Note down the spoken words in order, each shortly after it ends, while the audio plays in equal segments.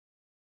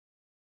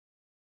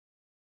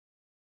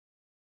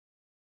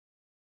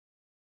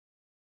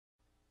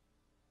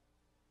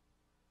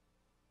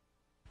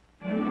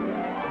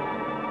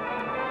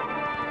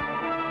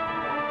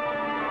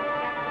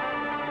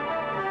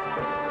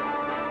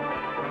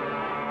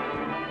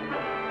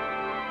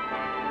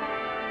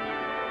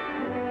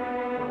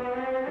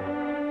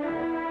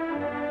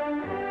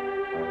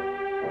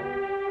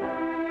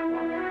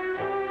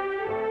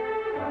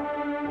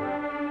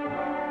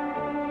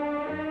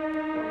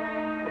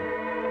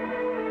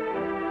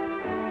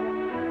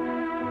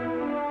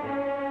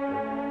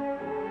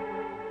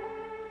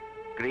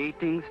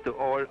Greetings to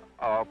all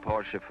our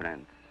Porsche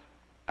friends.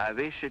 I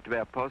wish it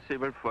were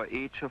possible for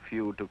each of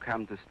you to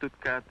come to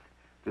Stuttgart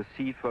to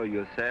see for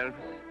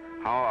yourselves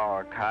how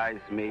our car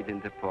is made in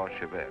the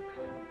Porsche works.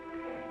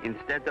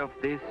 Instead of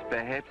this,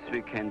 perhaps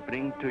we can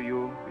bring to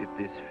you with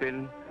this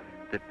film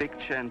the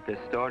picture and the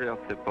story of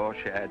the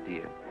Porsche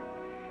idea.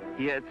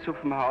 Here at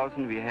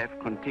Zuffenhausen we have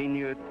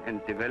continued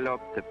and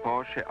developed the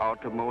Porsche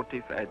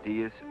automotive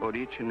ideas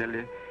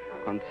originally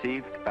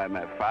conceived by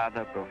my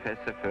father,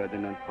 Professor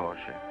Ferdinand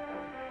Porsche.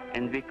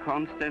 And we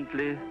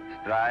constantly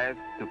strive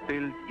to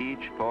build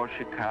each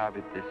Porsche car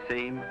with the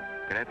same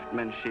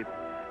craftsmanship,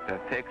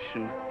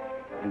 perfection,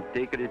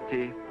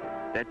 integrity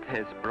that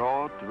has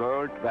brought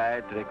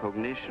worldwide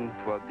recognition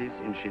for these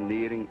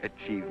engineering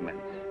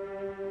achievements.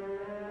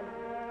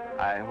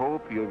 I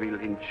hope you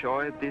will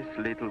enjoy this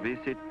little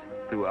visit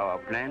to our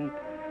plant,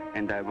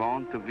 and I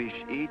want to wish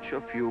each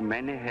of you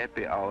many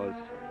happy hours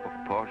of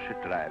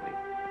Porsche driving.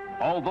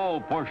 Although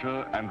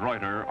Porsche and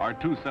Reuter are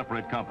two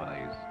separate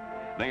companies,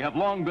 they have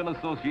long been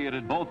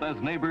associated both as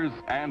neighbors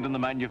and in the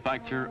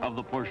manufacture of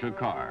the Porsche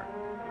car.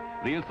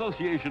 The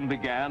association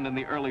began in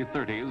the early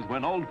 30s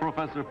when old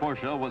Professor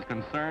Porsche was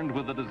concerned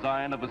with the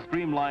design of a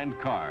streamlined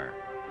car,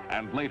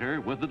 and later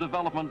with the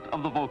development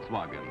of the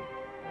Volkswagen.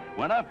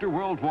 When after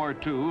World War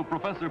II,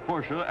 Professor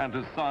Porsche and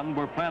his son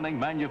were planning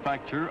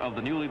manufacture of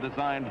the newly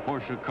designed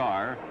Porsche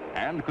car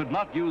and could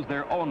not use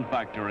their own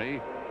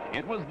factory,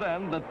 it was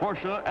then that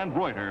Porsche and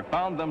Reuter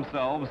found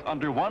themselves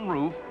under one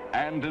roof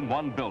and in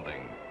one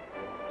building.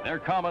 Their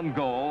common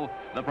goal,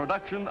 the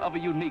production of a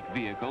unique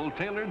vehicle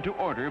tailored to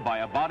order by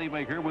a body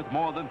maker with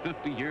more than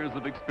 50 years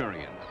of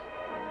experience.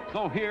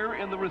 So here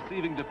in the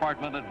receiving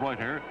department at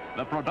Reuter,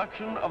 the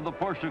production of the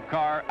Porsche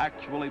car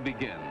actually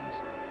begins.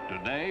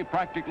 Today,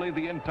 practically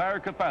the entire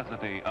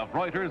capacity of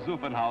Reuter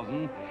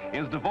Zuffenhausen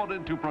is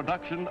devoted to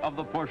production of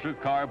the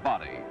Porsche car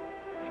body.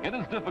 It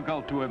is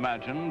difficult to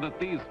imagine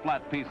that these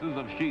flat pieces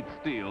of sheet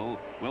steel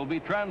will be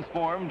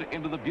transformed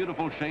into the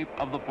beautiful shape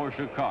of the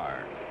Porsche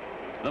car.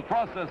 The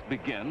process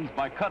begins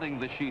by cutting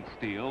the sheet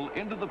steel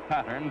into the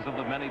patterns of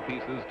the many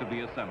pieces to be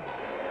assembled.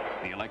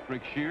 The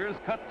electric shears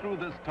cut through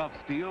this tough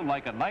steel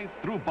like a knife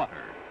through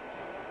butter.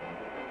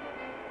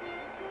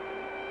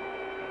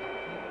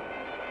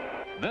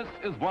 This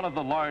is one of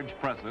the large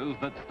presses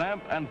that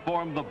stamp and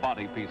form the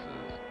body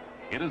pieces.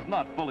 It is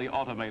not fully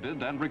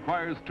automated and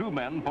requires 2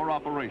 men for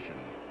operation.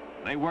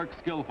 They work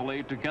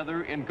skillfully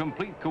together in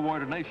complete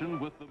coordination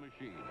with the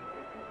machine.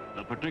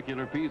 The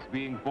particular piece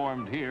being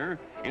formed here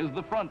is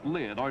the front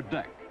lid or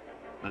deck.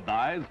 The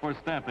dies for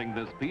stamping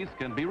this piece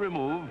can be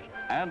removed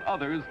and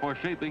others for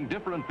shaping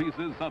different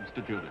pieces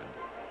substituted.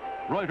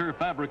 Reuter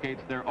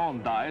fabricates their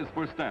own dies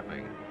for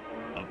stamping.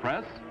 The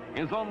press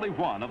is only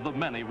one of the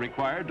many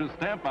required to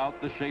stamp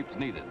out the shapes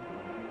needed.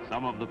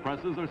 Some of the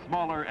presses are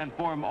smaller and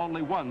form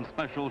only one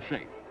special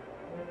shape.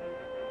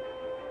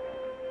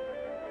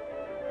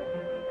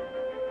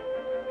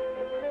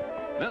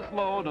 This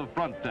load of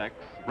front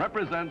decks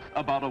represents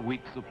about a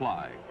week's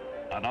supply.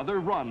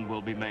 Another run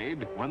will be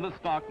made when the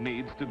stock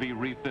needs to be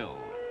refilled.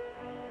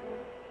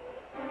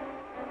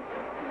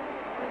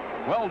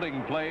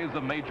 Welding plays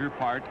a major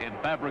part in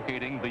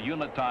fabricating the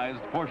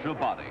unitized Porsche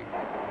body.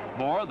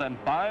 More than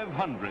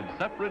 500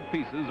 separate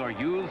pieces are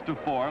used to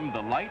form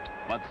the light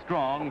but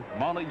strong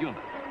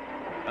mono-unit.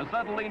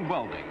 Acetylene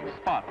welding,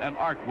 spot and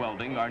arc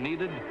welding are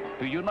needed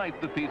to unite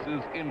the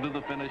pieces into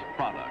the finished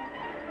product.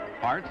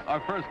 Parts are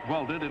first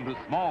welded into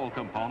small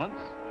components.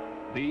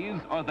 These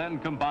are then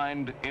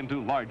combined into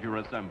larger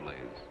assemblies.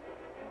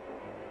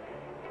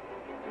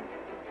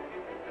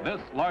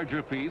 This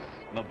larger piece,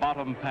 the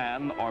bottom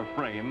pan or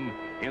frame,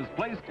 is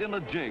placed in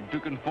a jig to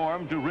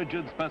conform to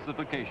rigid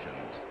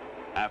specifications.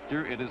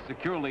 After it is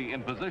securely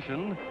in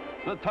position,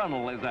 the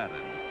tunnel is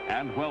added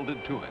and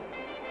welded to it.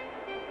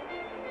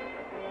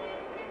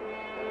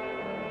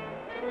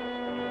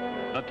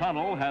 The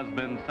tunnel has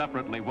been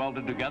separately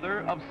welded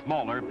together of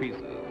smaller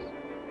pieces.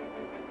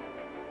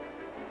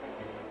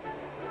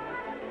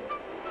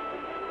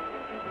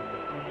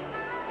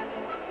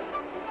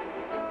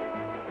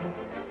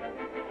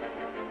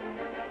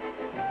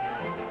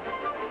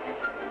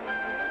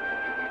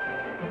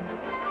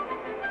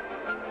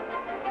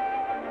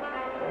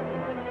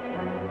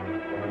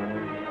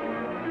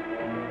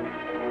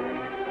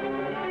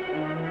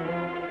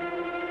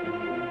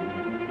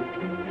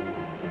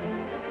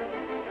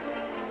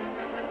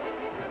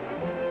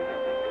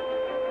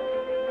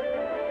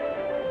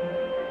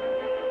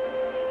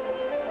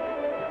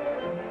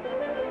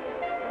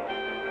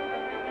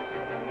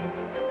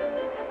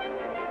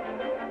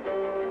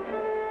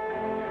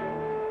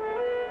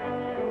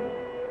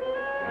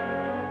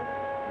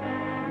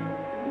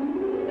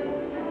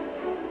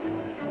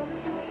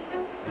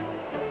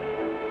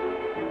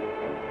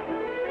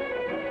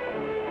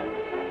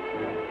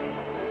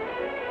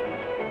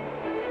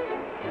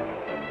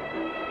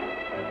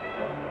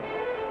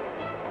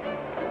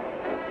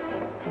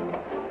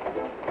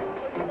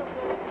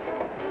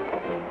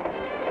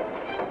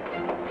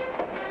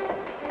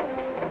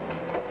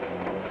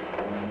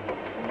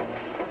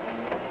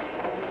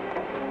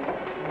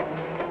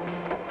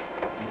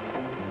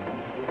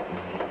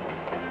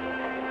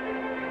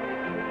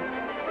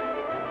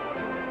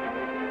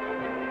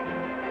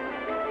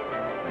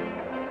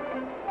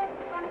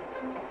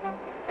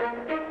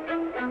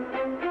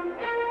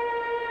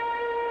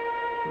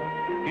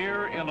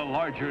 in a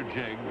larger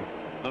jig,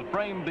 the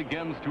frame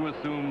begins to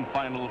assume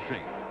final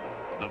shape.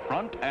 The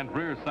front and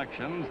rear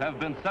sections have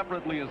been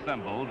separately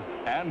assembled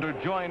and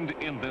are joined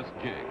in this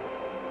jig.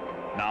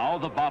 Now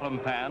the bottom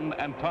pan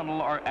and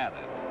tunnel are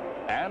added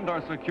and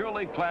are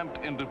securely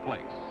clamped into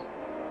place.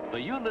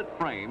 The unit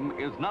frame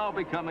is now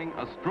becoming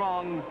a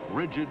strong,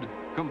 rigid,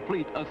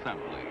 complete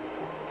assembly.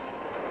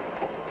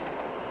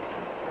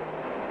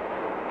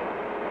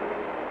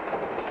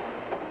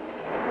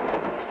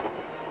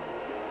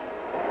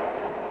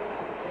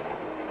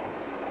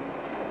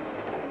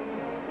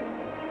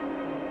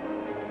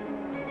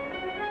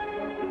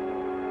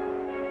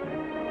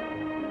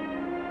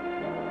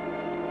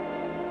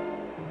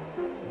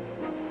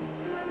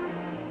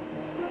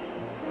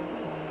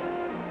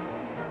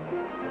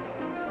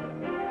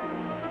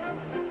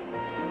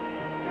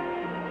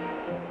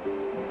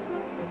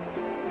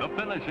 The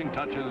finishing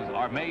touches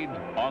are made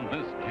on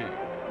this jig.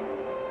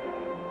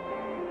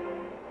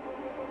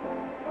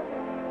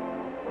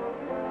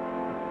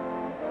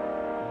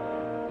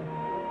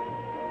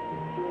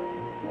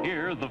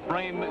 Here, the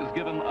frame is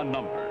given a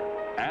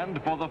number,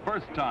 and for the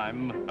first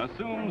time,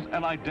 assumes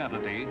an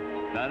identity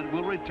that it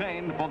will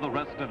retain for the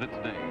rest of its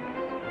days.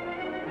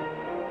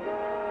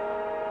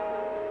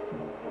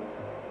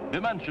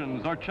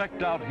 Dimensions are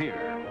checked out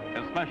here,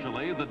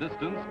 especially the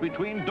distance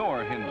between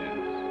door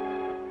hinges.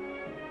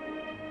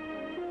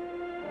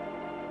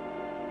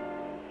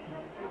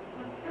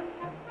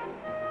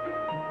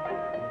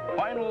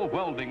 Final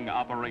welding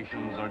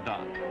operations are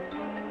done.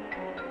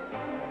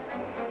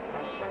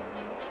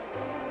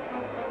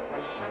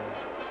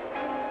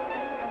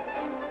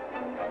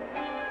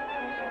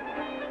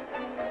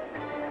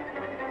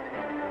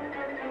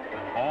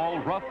 All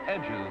rough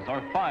edges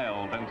are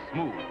filed and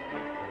smooth.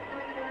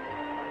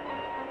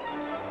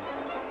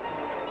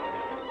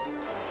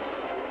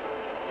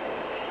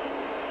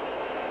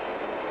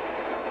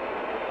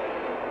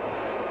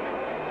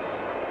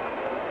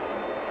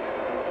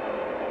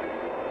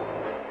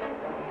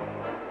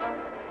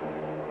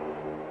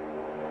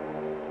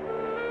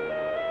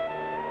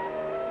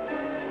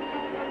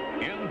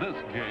 In this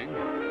jig,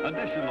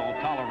 additional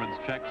tolerance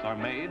checks are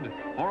made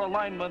for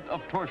alignment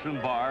of torsion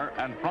bar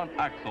and front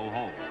axle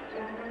holes.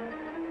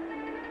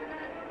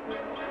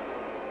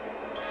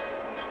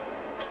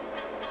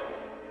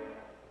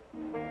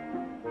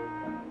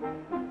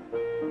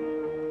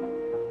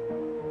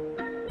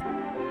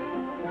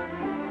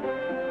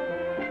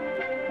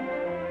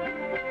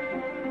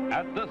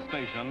 At this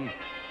station,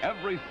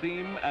 every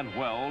seam and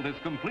weld is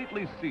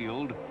completely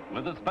sealed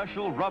with a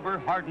special rubber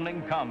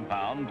hardening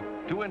compound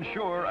to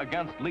ensure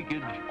against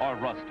leakage or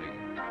rusting.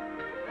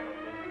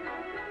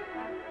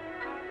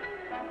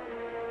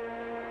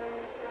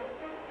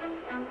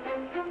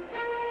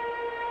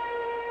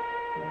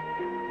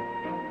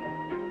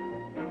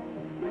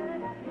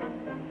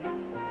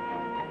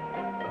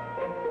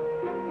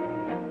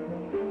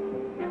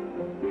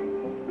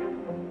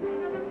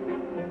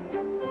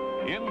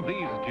 In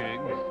these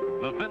jigs,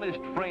 the finished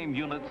frame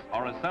units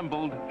are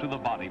assembled to the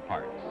body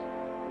parts.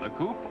 The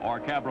coupe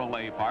or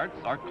cabriolet parts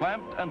are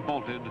clamped and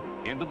bolted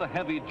into the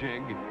heavy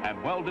jig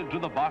and welded to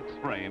the box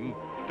frame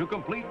to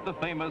complete the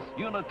famous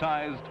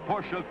unitized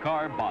Porsche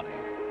car body.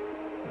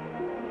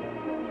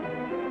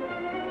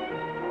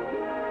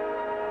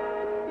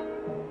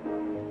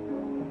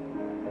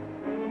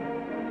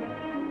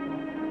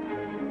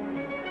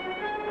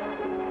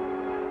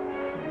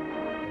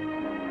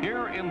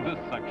 Here in this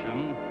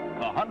section,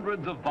 the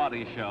hundreds of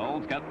body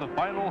shells get the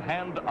final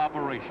hand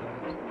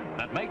operations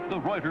that make the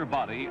Reuter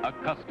body a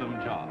custom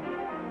job.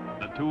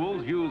 The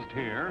tools used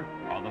here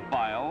are the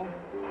file,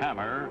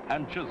 hammer,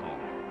 and chisel,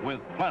 with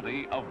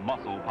plenty of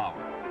muscle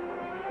power.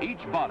 Each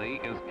body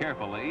is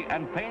carefully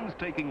and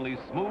painstakingly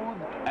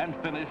smoothed and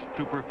finished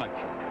to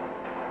perfection.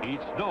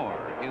 Each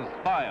door is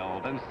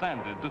filed and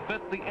sanded to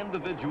fit the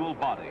individual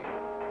body.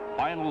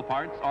 Final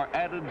parts are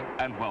added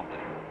and welded.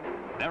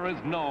 There is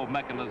no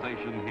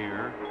mechanization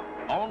here,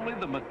 only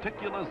the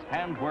meticulous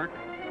handwork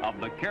of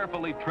the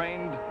carefully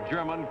trained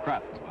German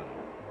craftsman.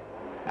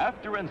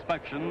 After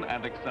inspection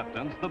and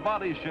acceptance, the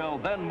body shell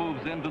then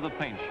moves into the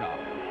paint shop.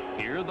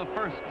 Here, the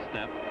first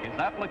step is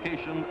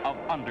application of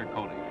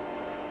undercoating.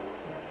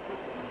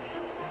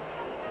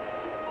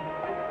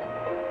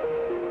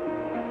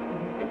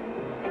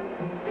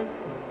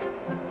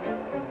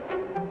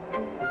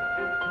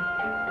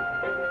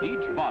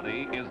 Each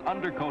body is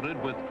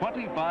undercoated with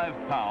 25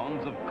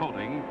 pounds of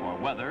coating for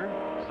weather,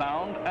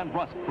 sound, and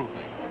rust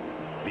proofing.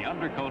 The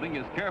undercoating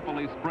is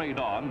carefully sprayed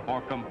on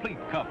for complete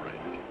coverage.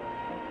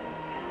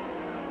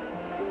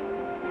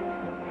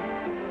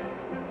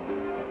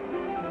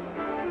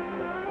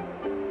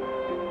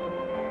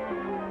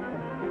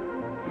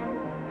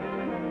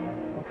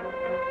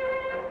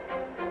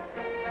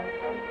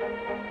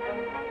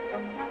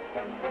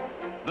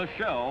 The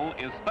shell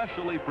is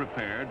specially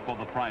prepared for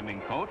the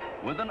priming coat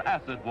with an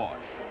acid wash.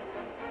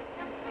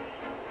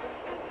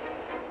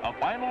 A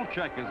final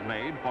check is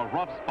made for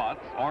rough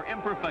spots or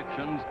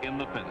imperfections in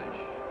the finish.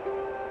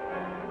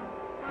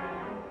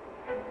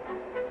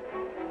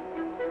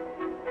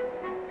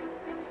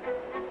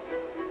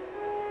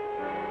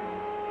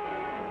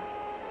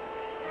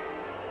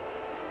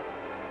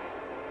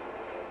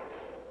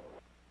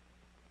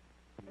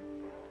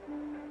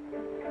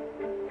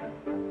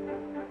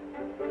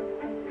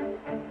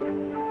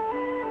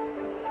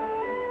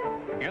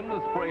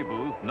 the spray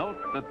booth, note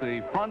that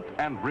the front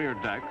and rear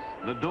decks,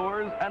 the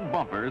doors and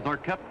bumpers are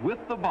kept with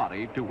the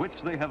body to which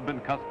they have been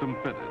custom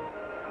fitted.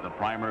 The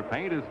primer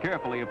paint is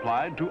carefully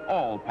applied to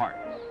all parts.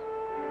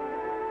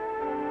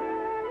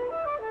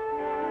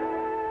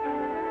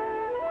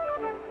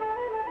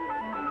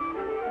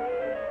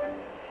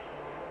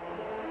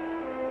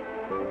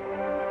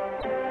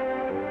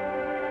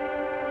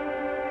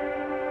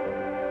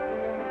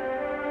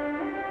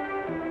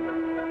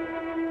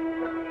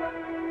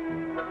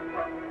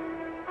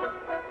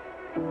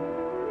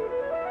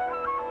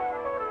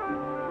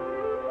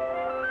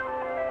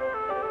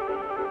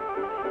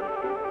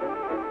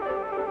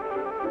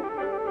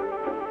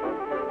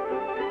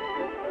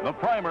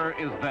 The primer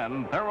is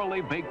then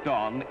thoroughly baked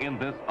on in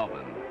this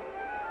oven.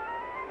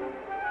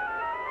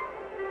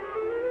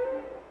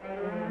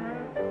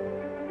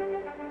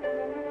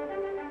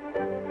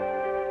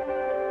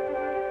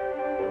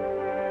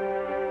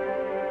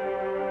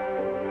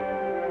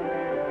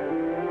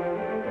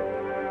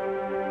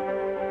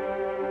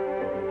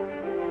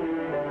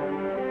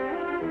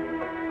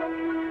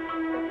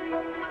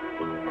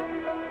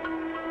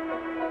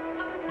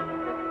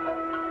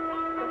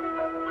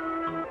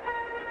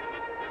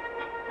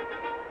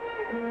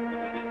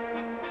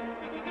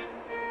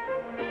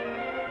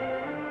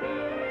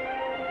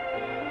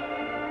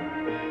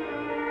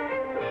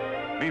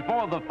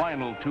 Before the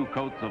final 2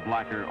 coats of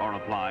lacquer are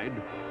applied,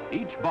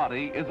 each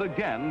body is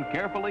again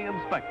carefully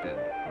inspected,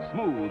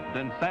 smoothed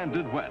and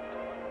sanded wet.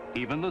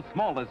 Even the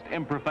smallest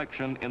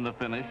imperfection in the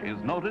finish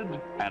is noted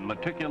and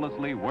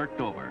meticulously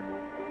worked over.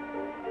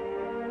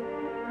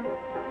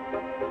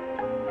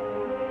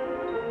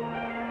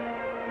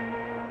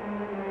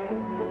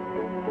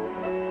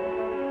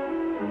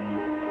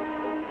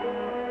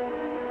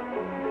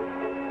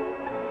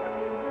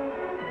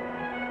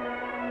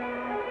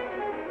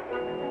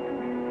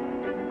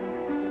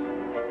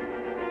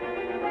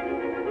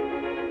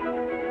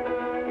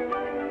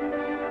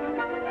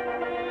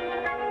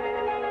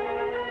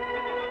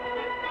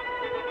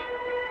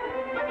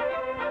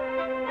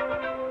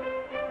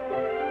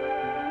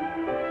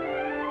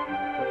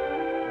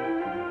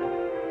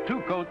 Two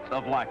coats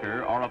of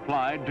lacquer are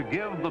applied to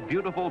give the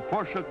beautiful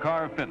Porsche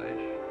car finish.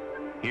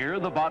 Here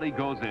the body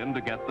goes in to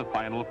get the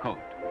final coat.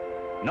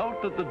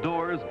 Note that the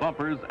doors,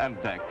 bumpers,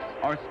 and decks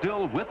are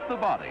still with the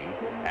body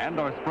and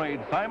are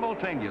sprayed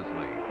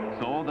simultaneously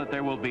so that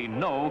there will be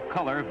no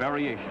color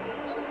variations.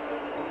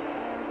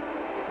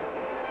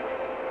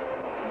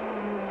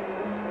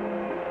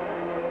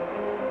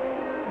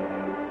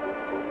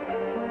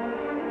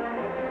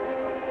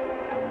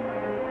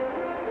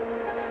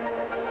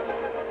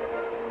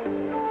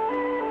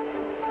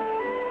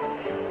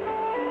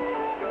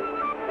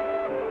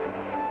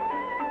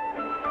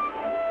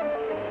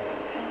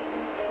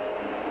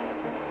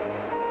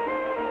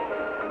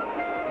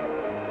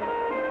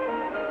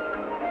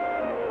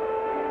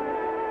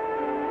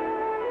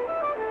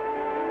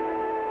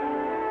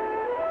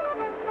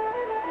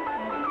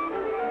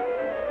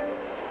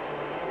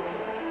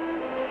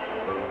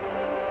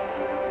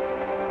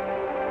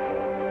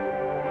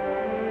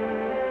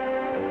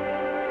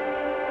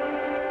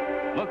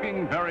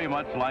 Looking very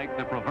much like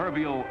the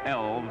proverbial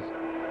elves,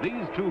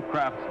 these two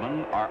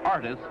craftsmen are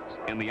artists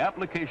in the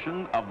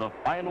application of the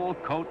final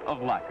coat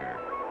of lacquer.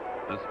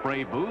 The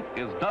spray booth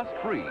is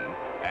dust-free,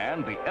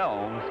 and the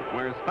elves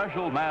wear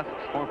special masks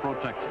for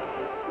protection.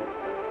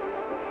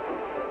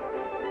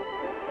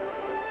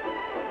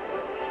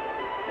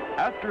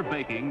 After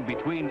baking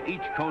between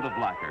each coat of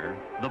lacquer,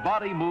 the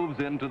body moves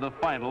into the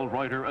final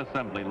Reuter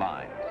assembly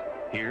lines.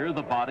 Here,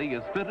 the body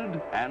is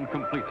fitted and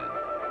completed.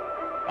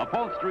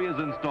 Upholstery is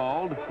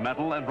installed,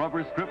 metal and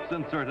rubber strips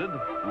inserted,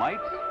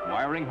 lights,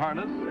 wiring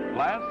harness,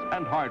 glass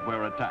and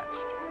hardware attached.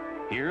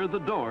 Here the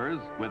doors,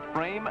 with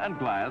frame and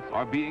glass,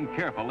 are being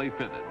carefully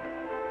fitted.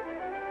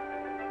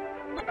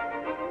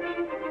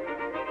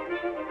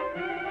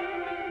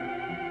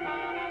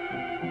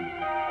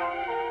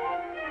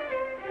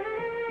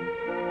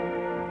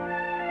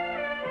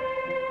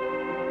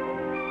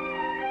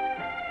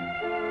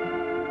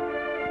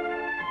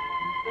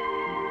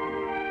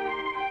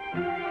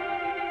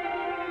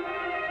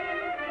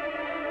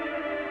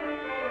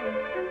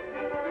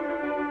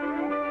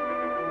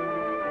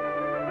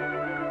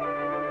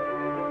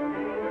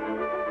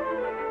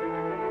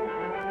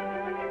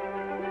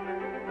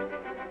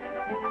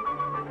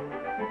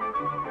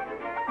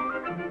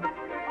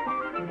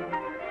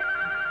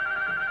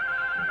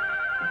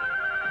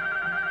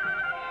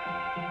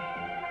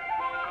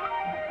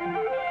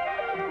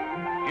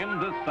 In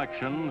this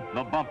section,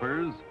 the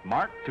bumpers,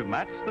 marked to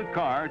match the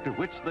car to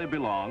which they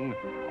belong,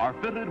 are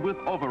fitted with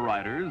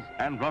overriders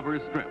and rubber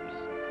strips.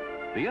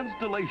 The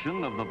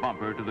installation of the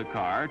bumper to the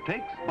car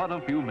takes but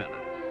a few minutes.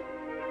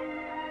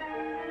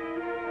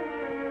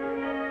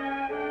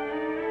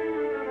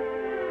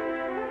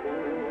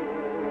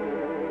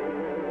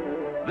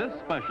 This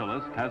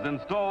specialist has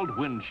installed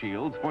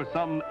windshields for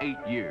some 8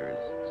 years,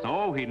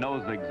 so he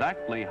knows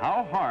exactly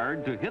how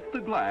hard to hit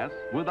the glass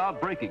without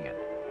breaking it.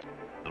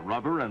 The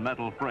rubber and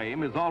metal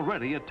frame is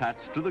already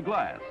attached to the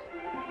glass.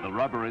 The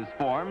rubber is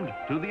formed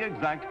to the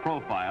exact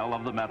profile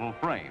of the metal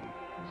frame,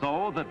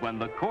 so that when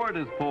the cord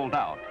is pulled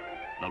out,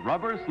 the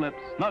rubber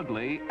slips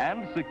snugly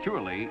and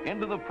securely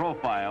into the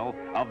profile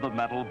of the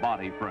metal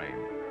body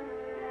frame.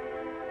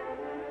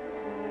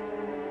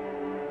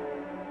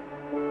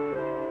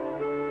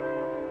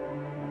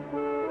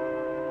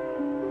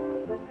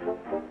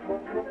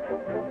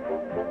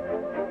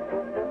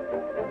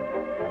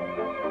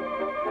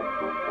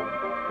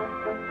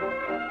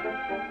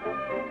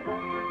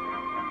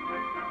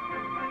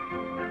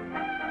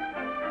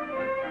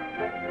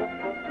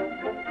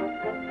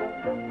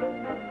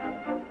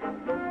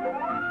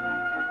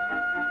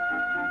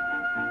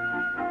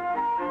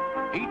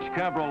 Each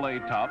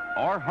cabriolet top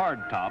or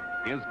hardtop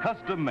is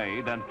custom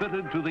made and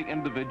fitted to the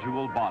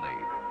individual body.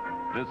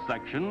 This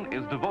section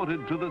is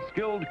devoted to the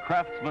skilled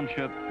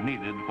craftsmanship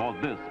needed for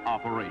this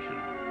operation.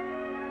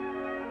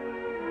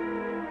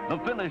 The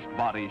finished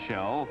body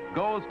shell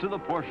goes to the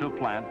Porsche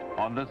plant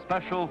on the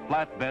special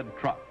flatbed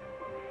truck.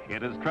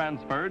 It is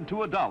transferred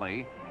to a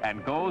dolly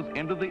and goes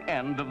into the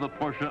end of the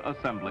Porsche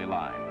assembly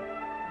line.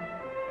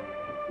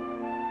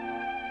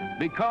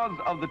 Because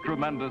of the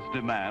tremendous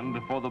demand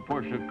for the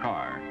Porsche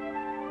car,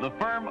 the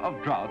firm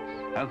of Draughts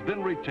has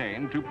been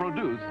retained to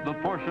produce the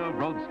Porsche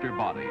Roadster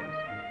bodies.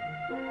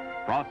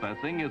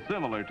 Processing is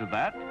similar to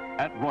that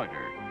at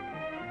Reuter.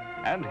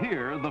 And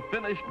here, the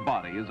finished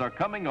bodies are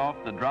coming off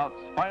the Draughts'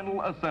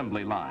 final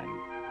assembly line.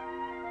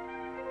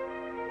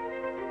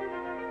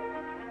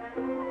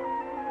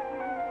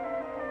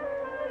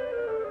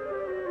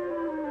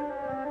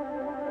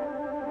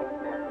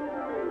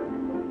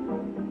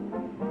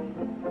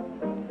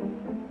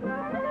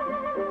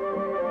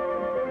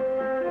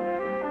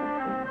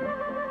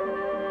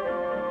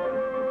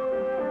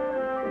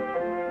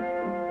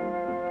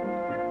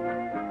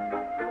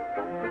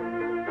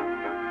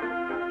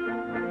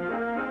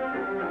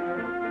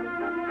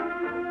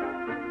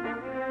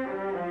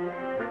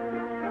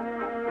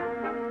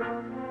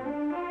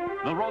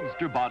 The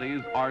Roadster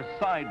bodies are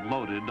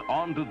side-loaded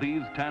onto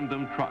these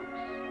tandem trucks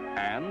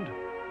and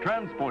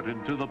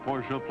transported to the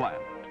Porsche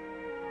plant.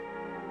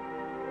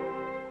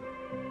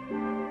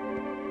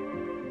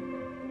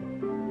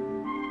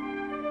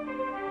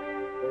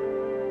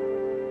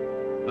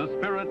 The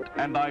spirit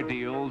and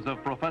ideals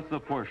of Professor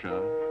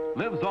Porsche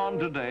lives on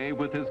today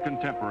with his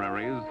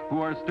contemporaries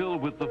who are still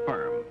with the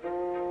firm.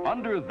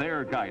 Under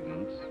their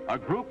guidance, a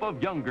group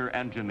of younger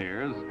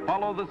engineers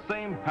follow the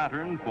same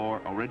pattern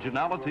for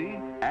originality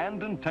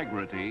and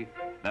integrity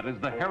that is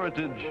the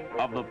heritage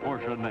of the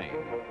Porsche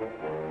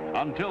name.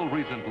 Until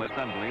recently,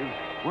 assemblies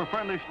were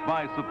furnished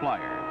by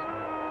suppliers.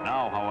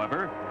 Now,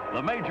 however,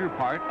 the major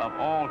part of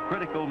all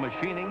critical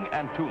machining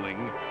and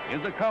tooling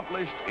is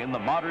accomplished in the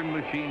modern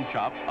machine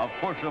shop of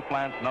Porsche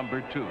Plant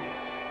Number 2.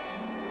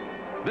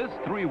 This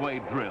three-way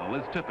drill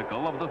is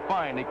typical of the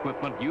fine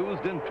equipment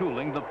used in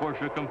tooling the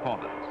Porsche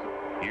components.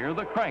 Here,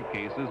 the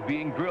crankcase is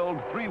being drilled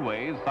three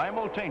ways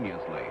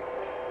simultaneously.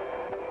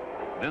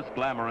 This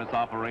glamorous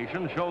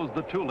operation shows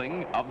the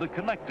tooling of the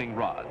connecting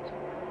rods.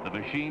 The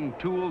machine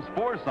tools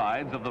four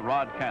sides of the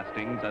rod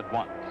castings at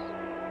once.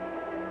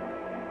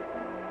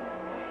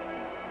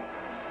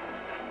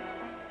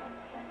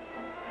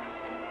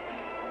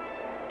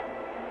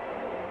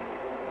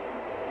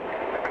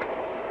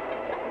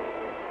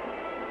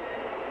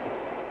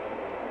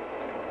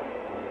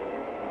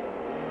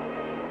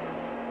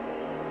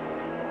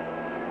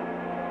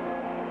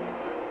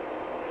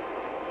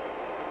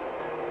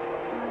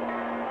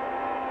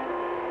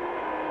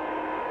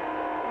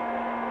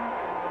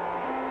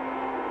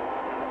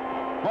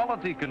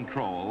 Quality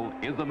control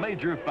is a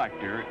major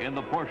factor in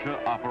the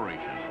Porsche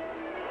operation.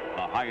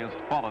 The highest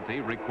quality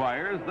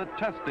requires that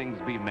testings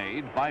be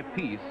made by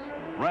piece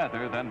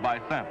rather than by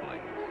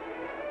samplings.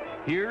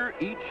 Here,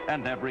 each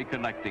and every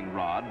connecting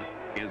rod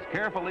is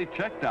carefully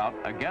checked out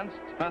against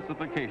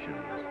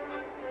specifications.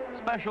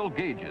 Special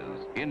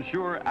gauges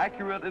ensure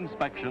accurate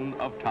inspection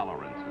of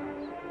tolerances.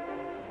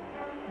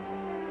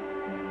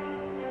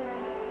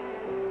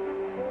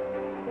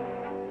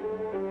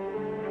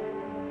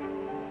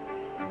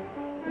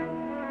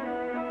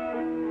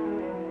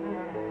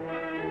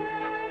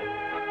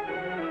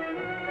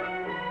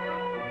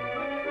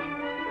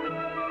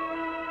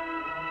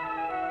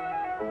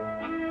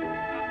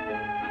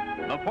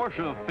 The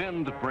Porsche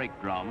finned brake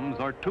drums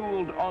are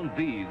tooled on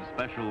these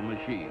special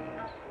machines.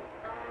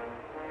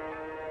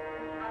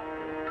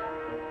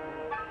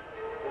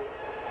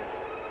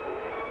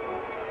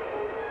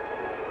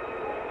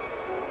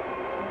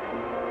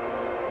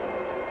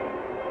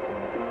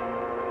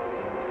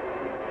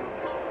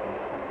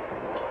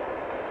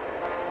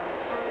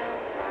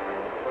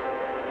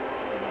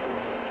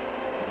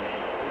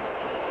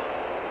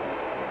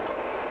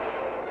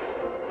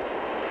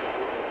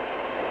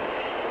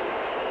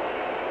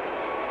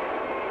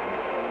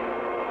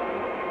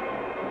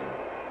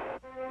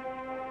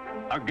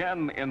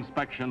 Again,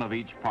 inspection of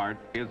each part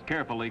is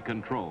carefully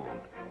controlled.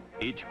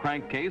 Each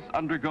crankcase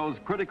undergoes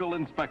critical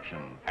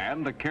inspection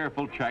and a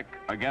careful check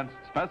against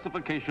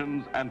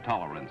specifications and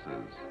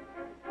tolerances.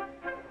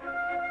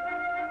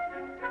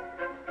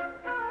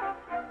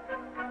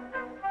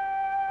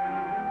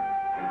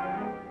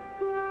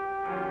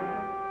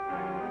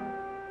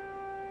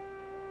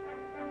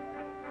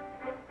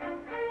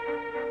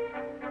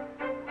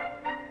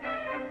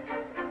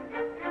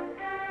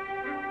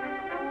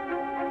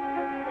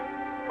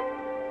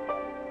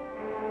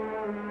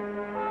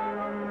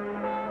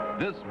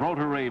 This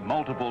rotary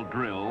multiple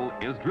drill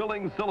is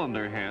drilling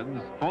cylinder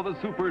heads for the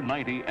Super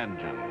 90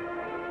 engine.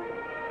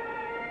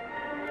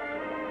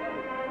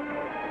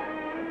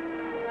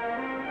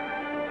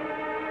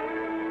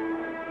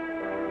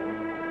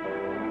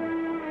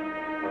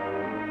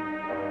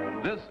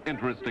 This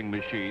interesting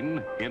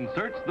machine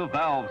inserts the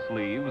valve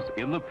sleeves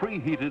in the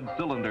preheated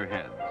cylinder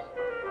heads.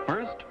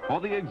 First for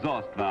the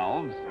exhaust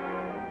valves,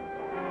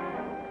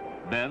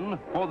 then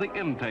for the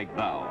intake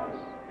valves.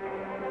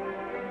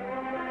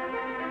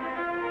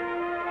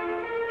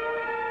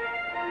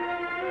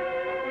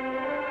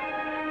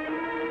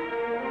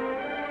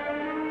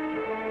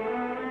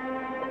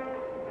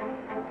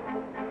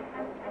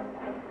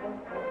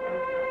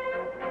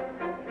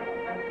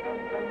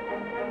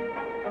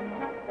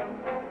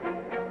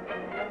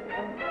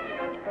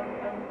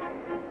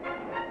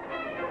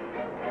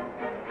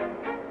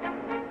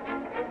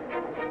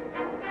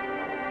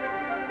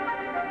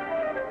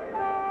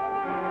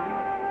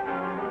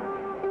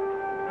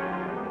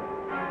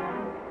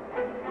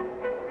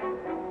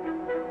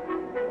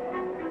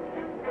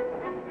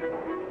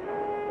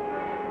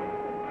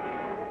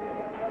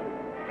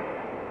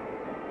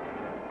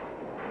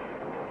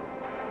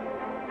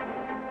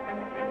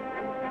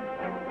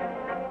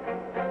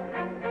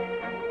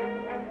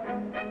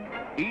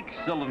 Each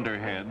cylinder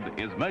head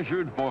is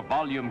measured for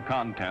volume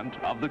content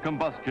of the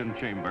combustion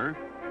chamber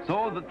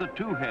so that the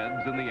two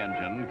heads in the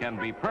engine can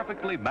be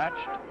perfectly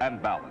matched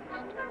and balanced.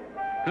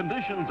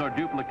 Conditions are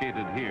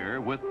duplicated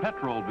here with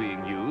petrol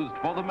being used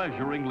for the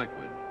measuring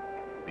liquid.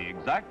 The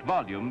exact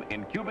volume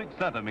in cubic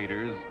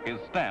centimeters is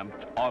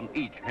stamped on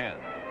each head.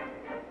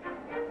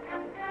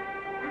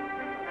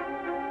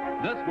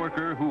 This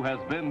worker, who has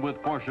been with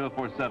Porsche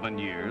for 7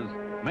 years,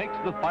 makes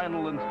the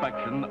final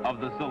inspection of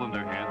the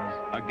cylinder heads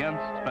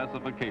against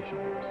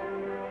specifications.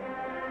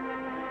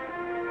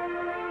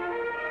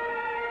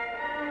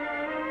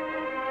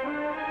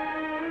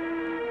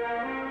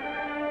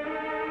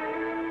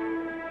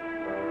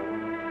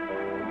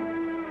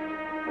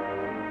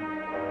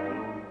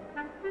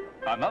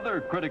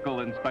 Another critical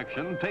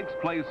inspection takes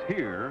place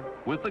here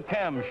with the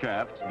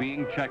camshafts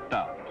being checked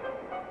out.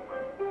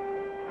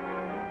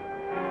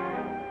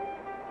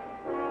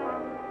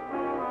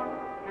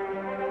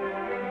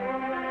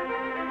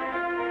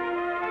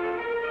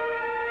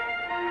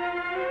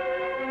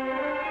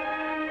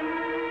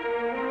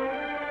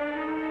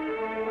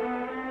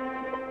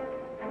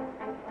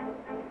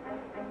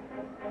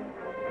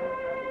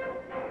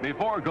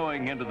 Before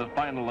going into the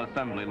final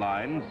assembly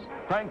lines,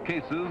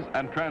 crankcases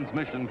and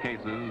transmission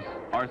cases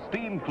are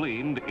steam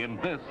cleaned in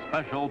this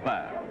special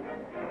bath.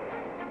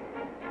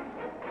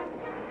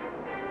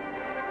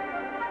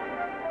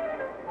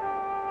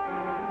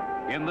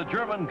 In the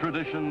German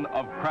tradition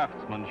of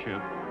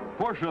craftsmanship,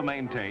 Porsche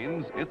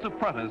maintains its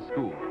apprentice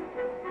school.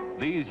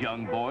 These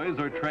young boys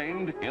are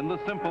trained in the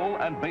simple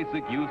and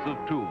basic use of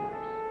tools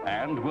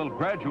and will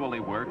gradually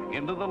work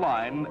into the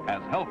line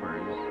as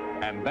helpers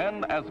and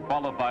then as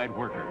qualified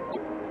workers.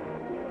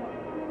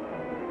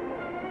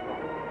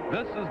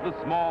 This is the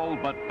small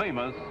but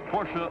famous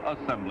Porsche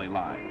assembly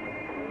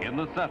line. In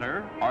the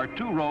center are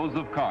 2 rows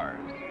of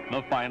cars,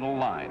 the final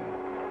line.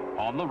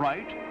 On the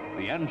right,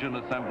 the engine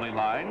assembly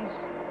lines,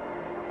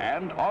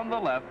 and on the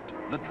left,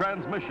 the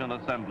transmission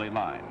assembly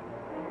line.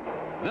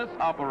 This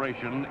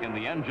operation in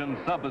the engine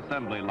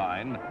sub-assembly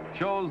line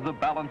shows the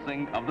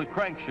balancing of the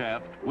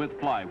crankshaft with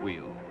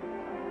flywheel.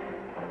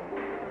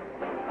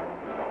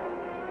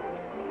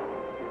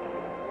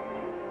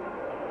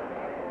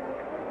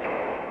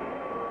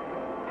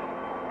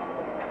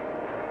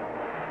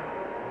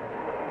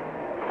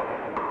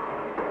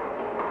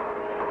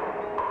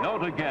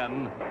 Note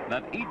again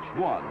that each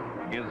one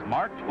is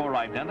marked for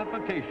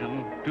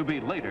identification to be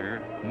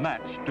later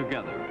matched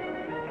together.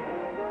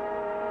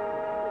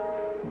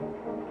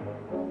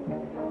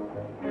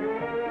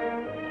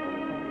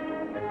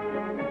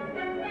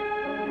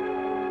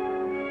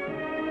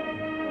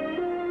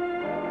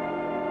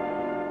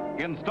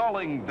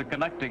 Installing the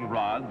connecting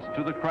rods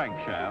to the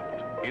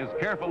crankshaft is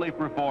carefully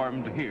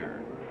performed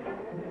here.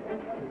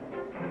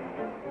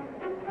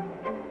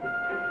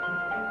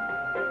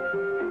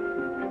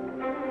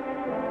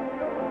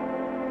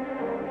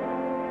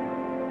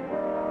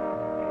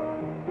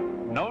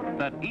 Note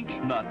that each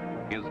nut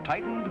is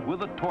tightened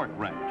with a torque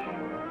wrench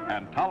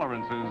and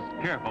tolerances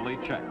carefully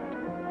checked.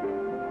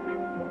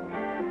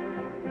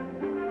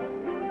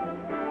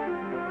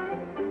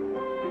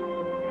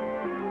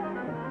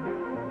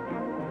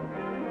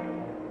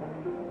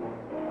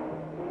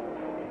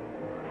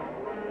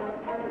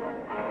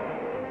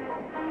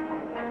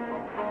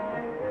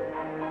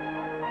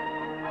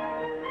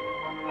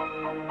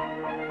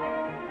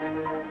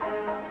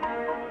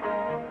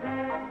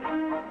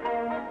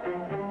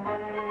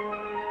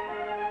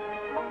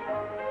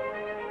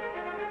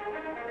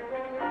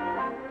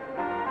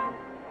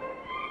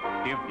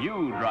 If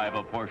you drive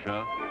a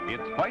Porsche,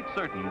 it's quite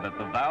certain that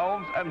the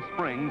valves and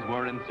springs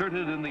were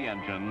inserted in the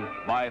engine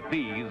by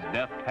these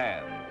deft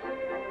hands.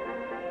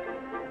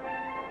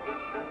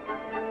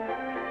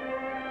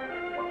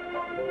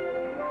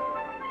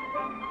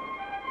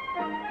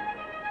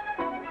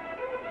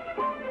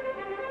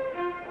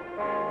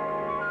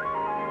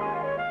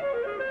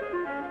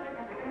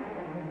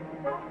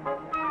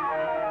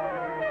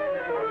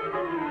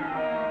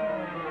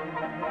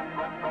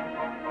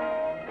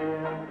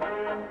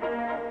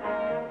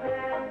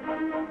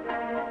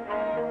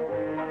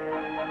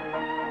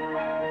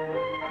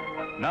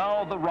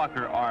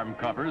 rocker arm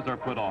covers are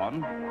put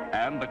on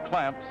and the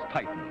clamps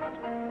tightened.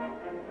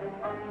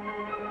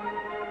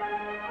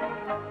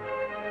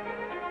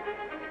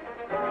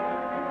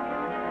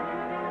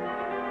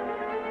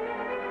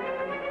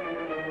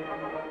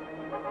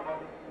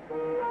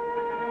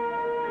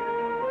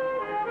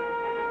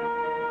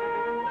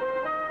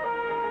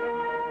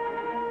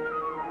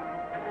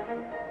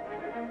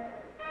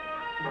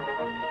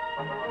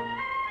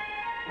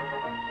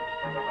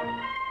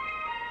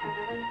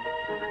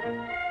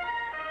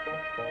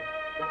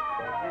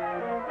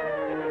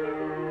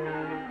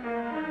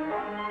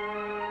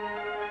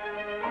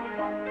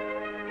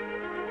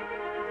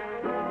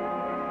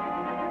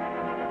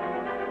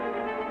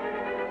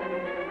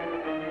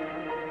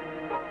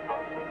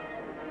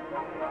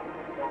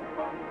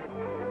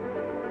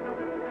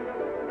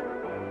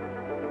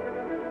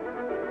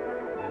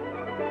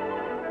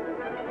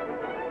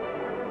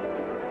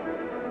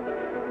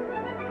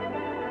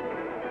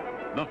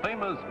 The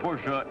famous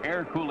Porsche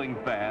air cooling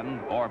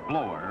fan, or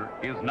blower,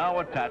 is now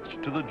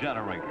attached to the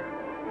generator.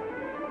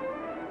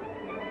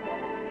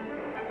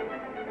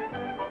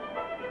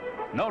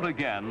 Note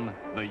again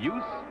the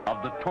use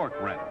of the torque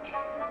wrench.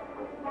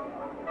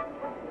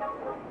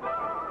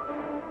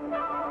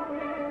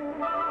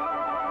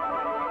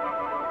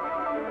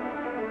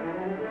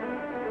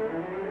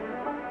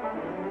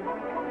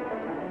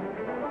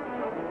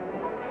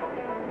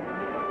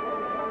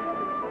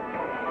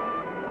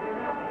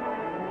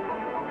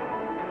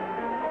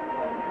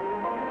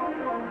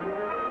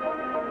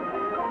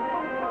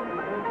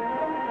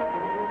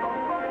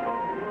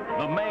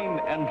 The main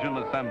engine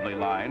assembly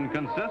line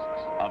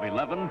consists of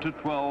 11 to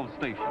 12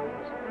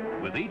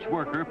 stations, with each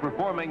worker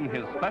performing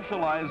his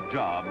specialized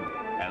job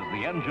as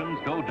the engines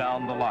go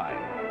down the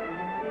line.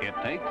 It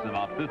takes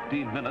about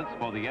 15 minutes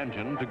for the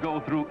engine to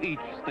go through each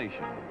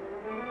station.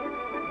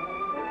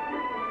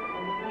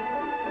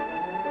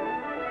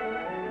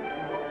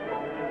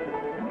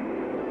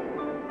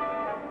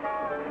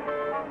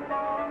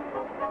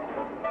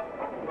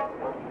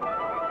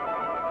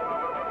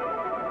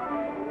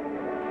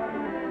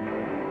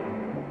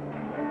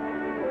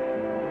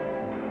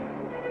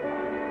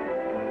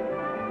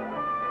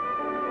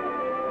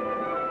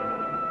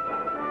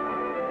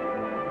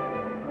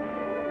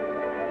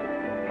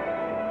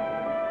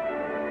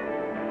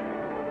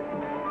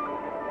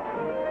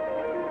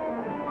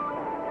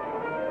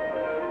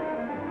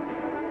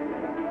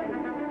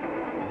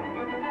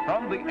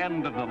 From the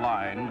end of the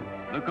line,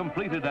 the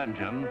completed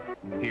engine,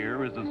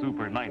 here is a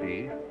Super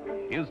 90,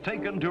 is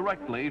taken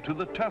directly to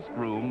the test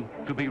room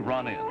to be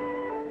run in.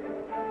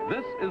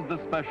 This is the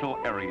special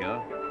area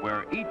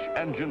where each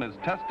engine is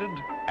tested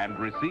and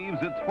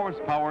receives its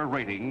horsepower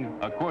rating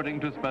according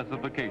to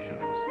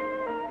specifications.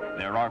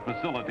 There are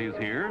facilities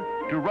here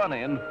to run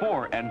in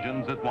 4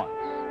 engines at once.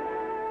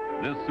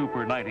 This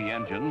Super 90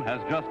 engine has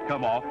just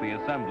come off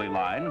the assembly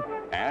line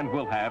and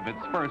will have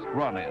its first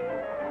run-in.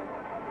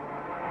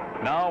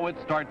 Now it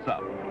starts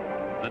up.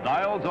 The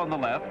dials on the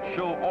left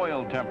show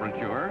oil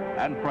temperature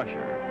and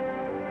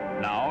pressure.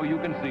 Now you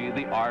can see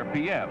the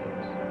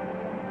RPMs.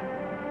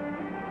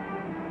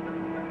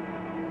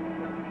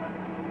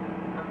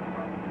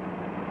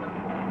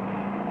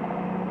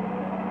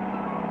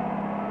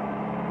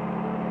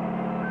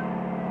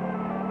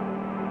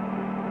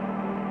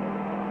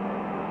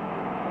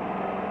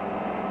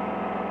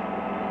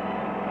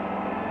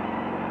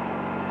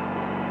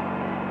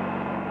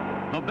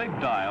 The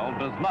big dial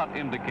does not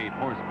indicate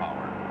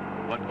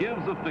horsepower, but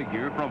gives a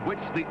figure from which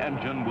the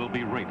engine will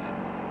be rated.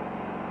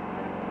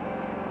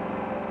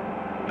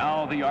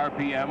 Now the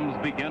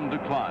RPMs begin to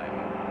climb.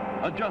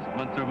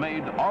 Adjustments are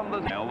made on the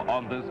dial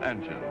on this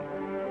engine.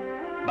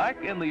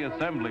 Back in the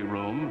assembly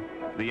room,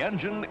 the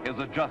engine is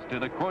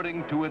adjusted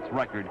according to its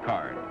record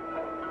card.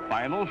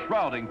 Final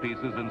shrouding piece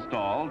is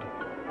installed,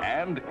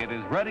 and it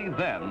is ready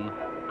then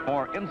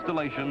for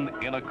installation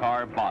in a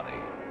car body.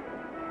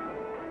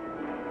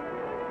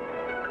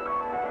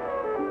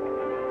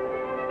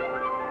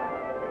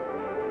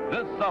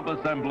 This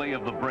sub-assembly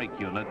of the brake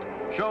unit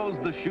shows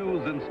the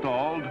shoes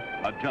installed,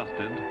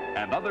 adjusted,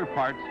 and other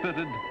parts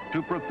fitted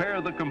to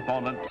prepare the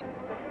component.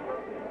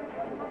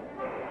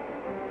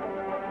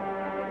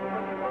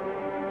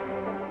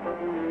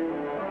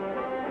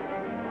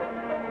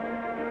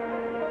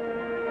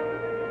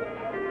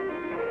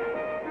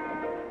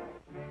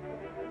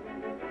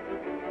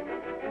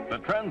 The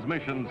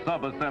transmission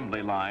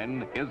sub-assembly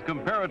line is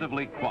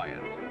comparatively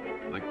quiet.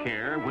 The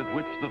care with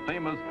which the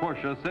famous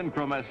Porsche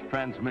Synchromesh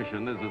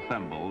transmission is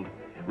assembled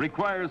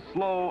requires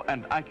slow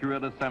and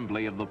accurate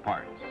assembly of the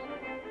parts.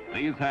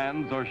 These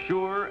hands are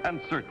sure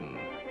and certain,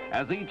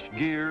 as each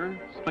gear,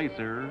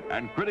 spacer,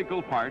 and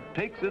critical part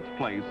takes its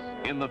place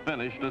in the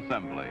finished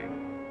assembly.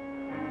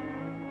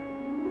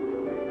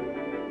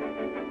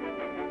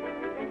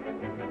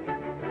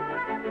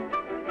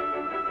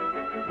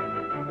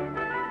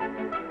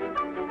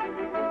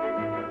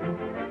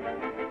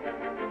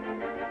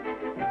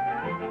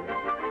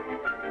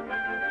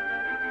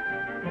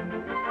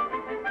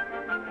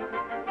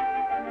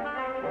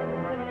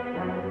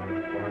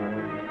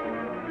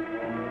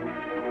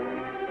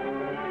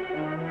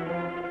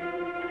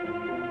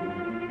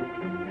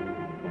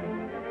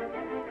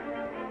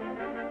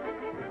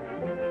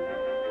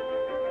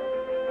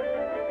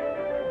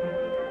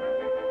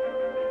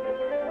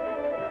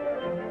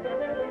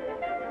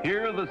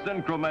 Here, the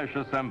synchromesh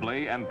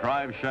assembly and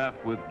drive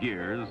shaft with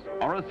gears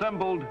are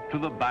assembled to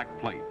the back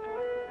plate.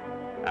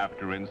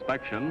 After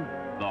inspection,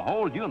 the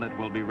whole unit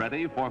will be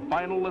ready for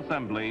final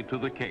assembly to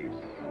the case.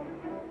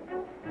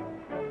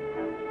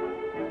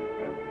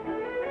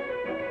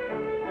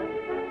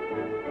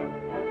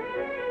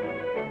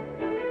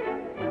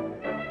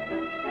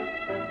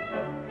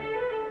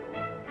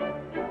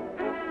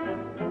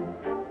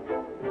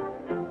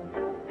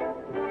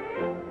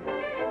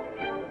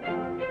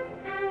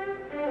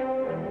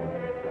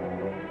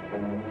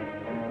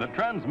 The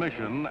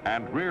transmission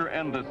and rear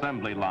end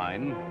assembly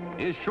line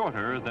is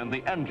shorter than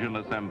the engine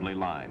assembly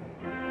line.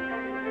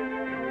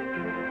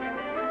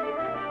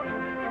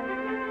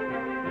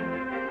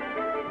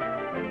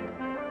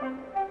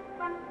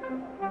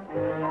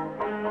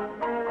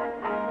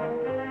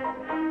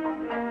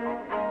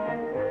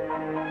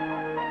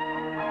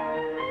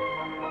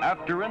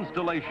 After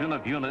installation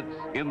of units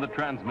in the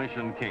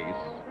transmission case,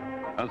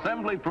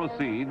 assembly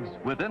proceeds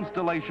with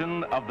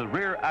installation of the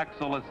rear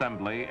axle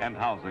assembly and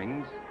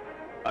housings,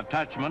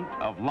 attachment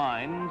of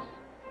lines,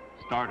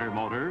 starter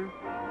motor,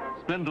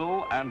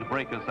 spindle and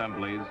brake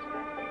assemblies,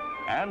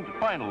 and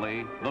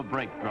finally the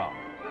brake drums.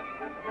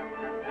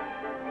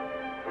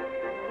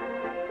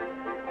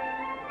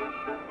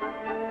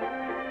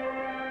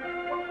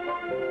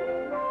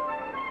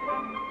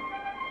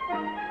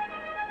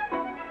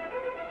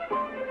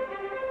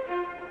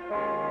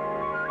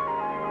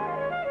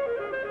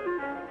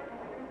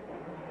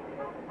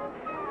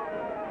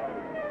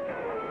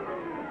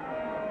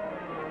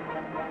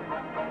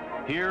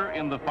 Here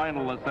in the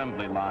final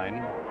assembly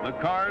line, the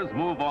cars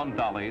move on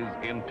dollies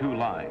in 2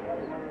 lines.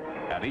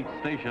 At each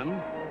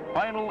station,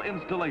 final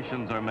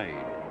installations are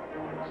made.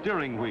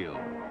 Steering wheel,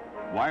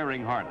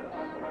 wiring harness,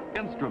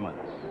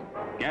 instruments,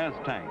 gas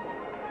tank,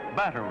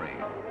 battery,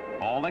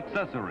 all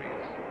accessories,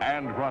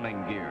 and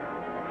running gear.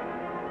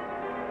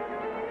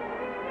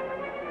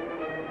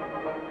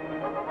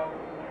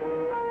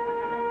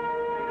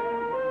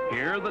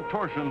 Here, the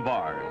torsion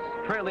bars,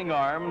 trailing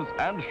arms,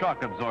 and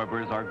shock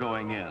absorbers are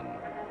going in.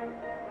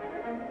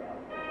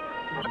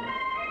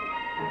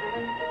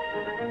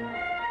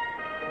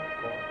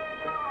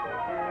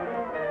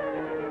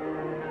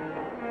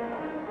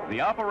 The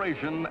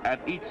operation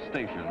at each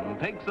station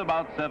takes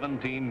about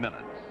 17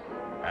 minutes,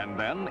 and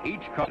then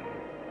each car.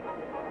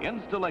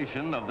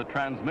 Installation of the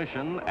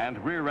transmission and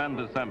rear end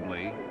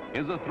assembly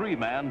is a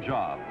 3-man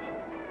job.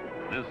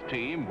 This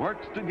team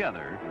works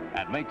together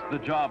and makes the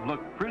job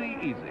look pretty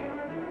easy.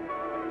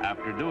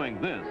 After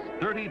doing this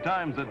 30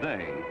 times a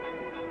day,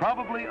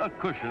 probably a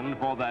cushion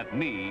for that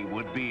knee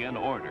would be in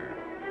order.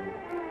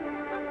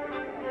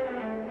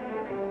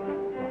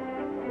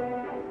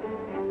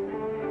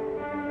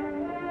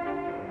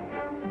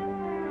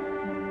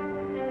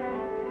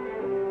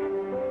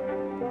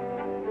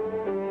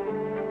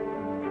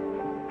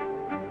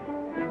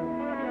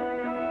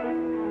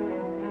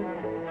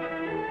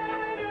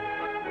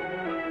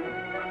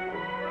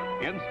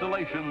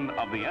 Installation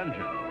of the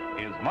engine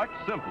is much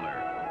simpler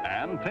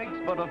and takes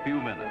but a few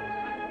minutes.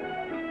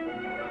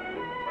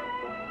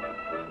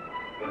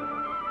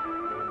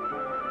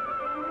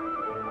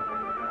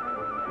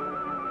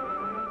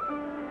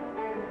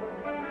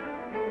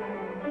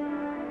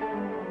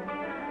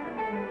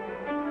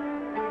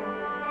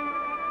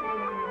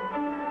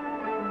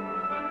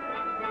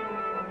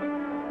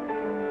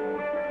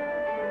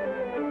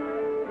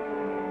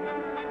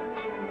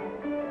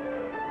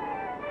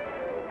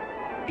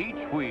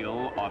 Each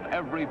wheel on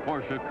every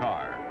Porsche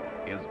car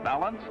is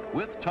balanced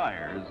with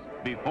tires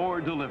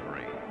before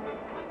delivery.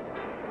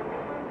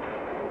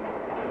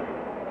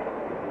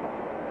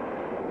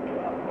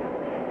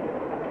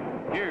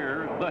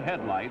 Here, the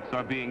headlights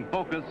are being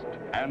focused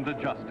and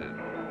adjusted.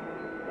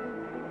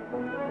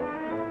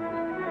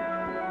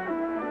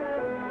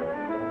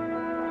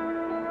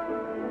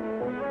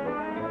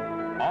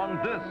 On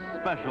this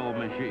special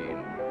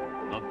machine,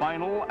 the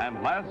final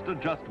and last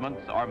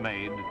adjustments are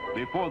made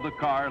before the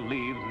car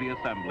leaves the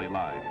assembly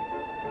line.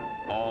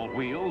 All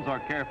wheels are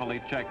carefully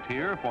checked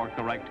here for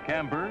correct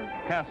camber,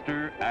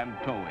 caster, and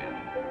toe-in.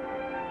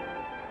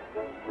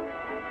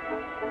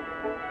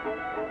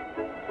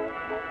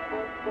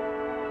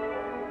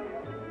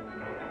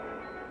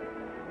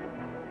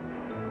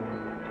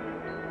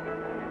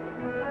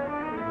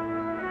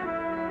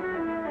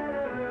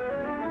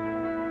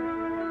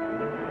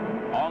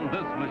 On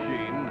this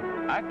machine,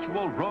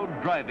 actual road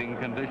driving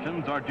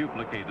conditions are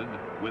duplicated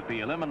with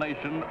the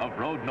elimination of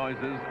road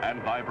noises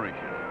and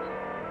vibrations.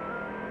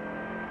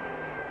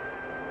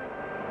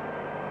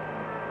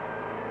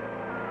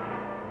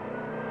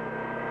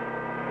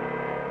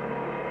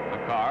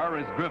 The car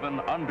is driven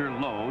under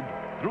load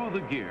through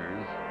the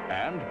gears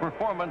and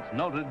performance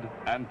noted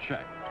and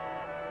checked.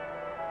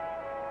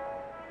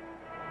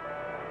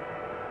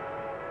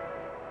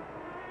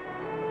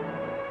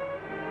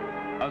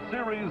 A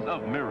series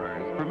of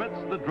mirrors permits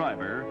the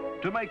driver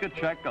to make a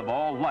check of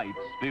all lights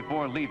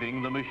before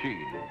leaving the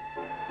machine.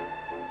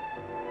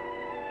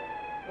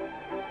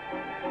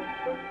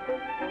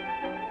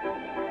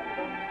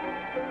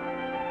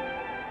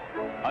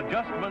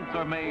 Adjustments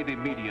are made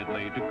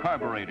immediately to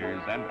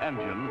carburetors and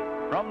engine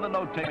from the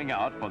notating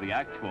out for the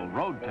actual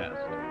road test.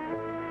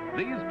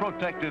 These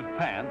protective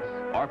pants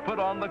are put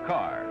on the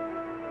car,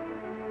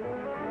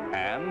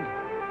 and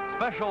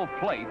special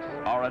plates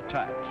are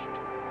attached.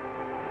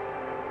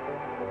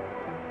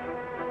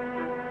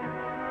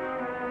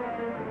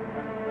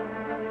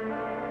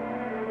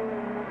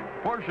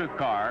 Porsche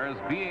cars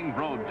being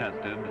road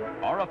tested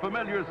are a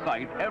familiar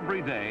sight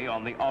every day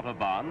on the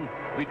Autobahn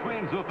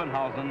between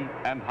Zuffenhausen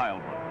and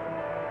Heilbronn.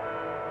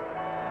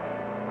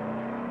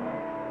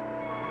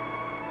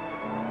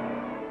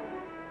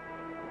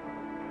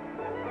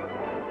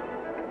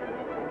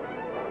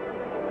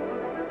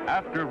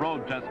 After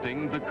road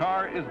testing, the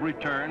car is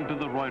returned to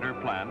the Reuter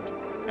plant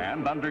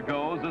and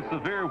undergoes a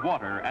severe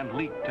water and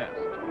leak test.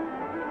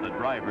 The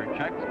driver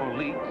checks for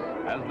leaks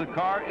as the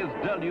car is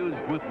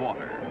deluged with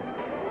water.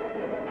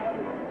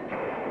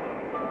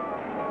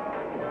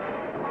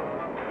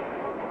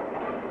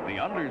 The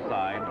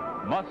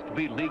underside must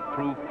be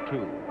leak-proof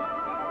too.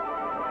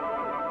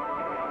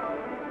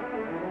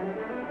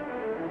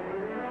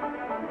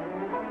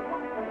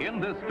 In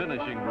this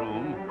finishing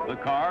room, the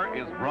car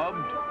is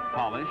rubbed,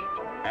 polished,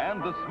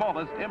 and the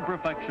smallest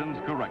imperfections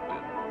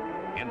corrected.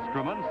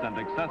 Instruments and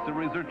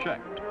accessories are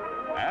checked,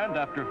 and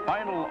after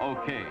final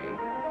OK,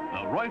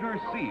 the Reuter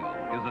seal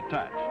is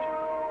attached,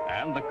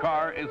 and the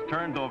car is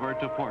turned over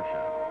to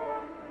Porsche.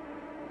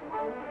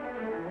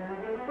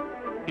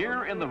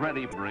 Here in the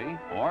ready-free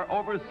or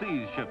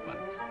overseas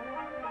shipments,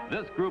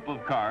 this group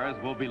of cars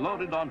will be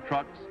loaded on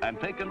trucks and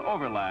taken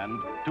overland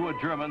to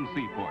a German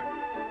seaport.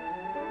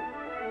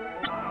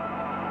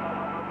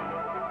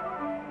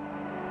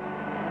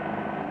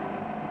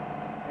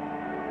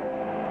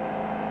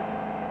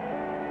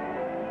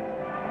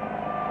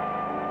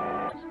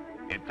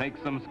 It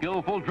takes some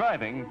skillful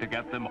driving to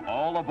get them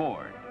all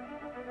aboard.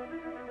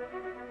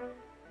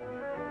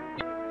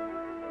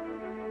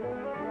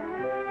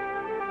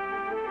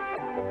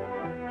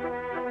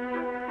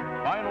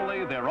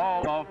 Finally, they're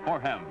all off for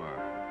Hamburg.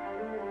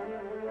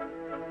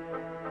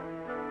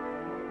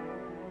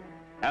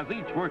 As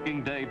each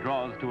working day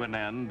draws to an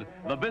end,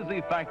 the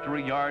busy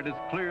factory yard is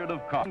cleared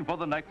of cars for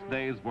the next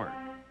day's work.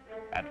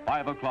 At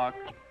 5 o'clock,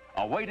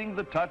 awaiting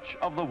the touch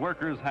of the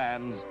workers'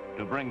 hands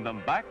to bring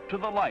them back to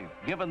the life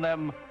given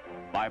them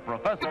by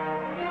Professor.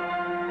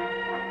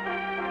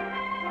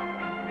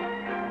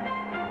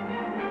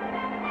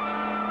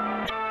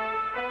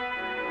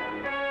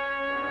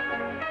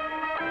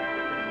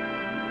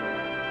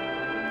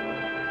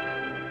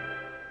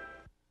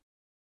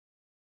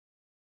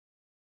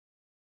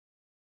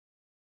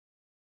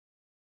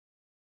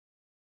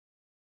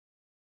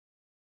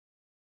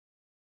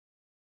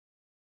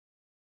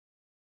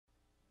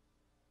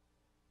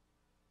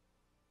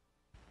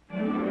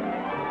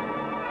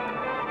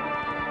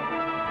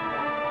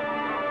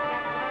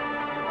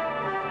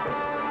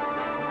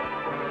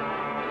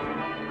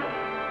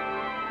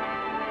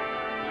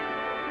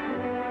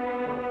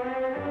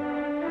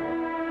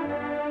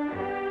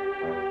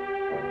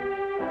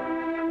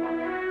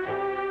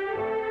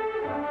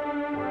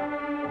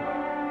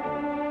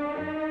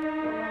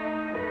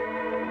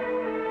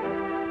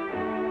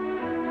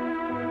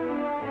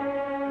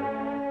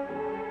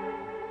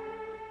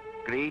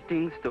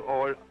 Greetings to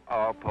all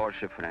our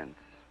Porsche friends.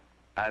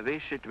 I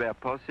wish it were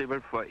possible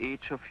for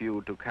each of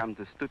you to come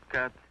to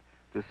Stuttgart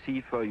to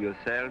see for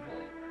yourselves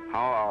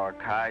how our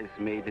car is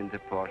made in the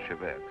Porsche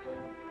works.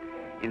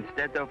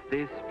 Instead of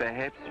this,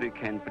 perhaps we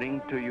can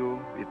bring to you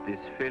with this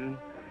film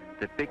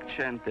the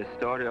picture and the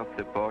story of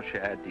the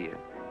Porsche idea.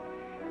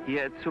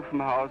 Here at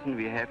Zuffenhausen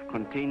we have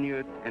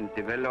continued and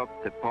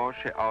developed the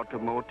Porsche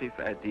automotive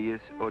ideas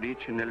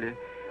originally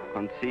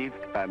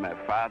conceived by my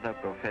father,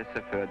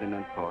 Professor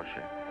Ferdinand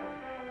Porsche.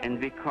 And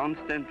we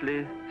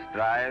constantly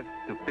strive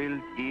to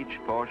build each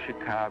Porsche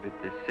car with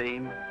the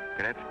same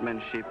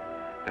craftsmanship,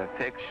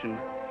 perfection,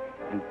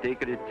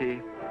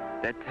 integrity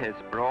that has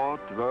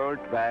brought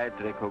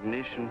worldwide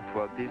recognition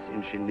for these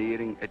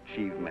engineering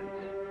achievements.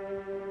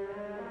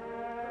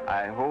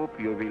 I hope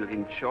you will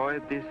enjoy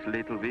this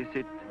little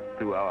visit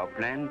to our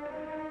plant,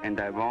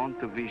 and I want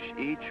to wish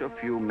each of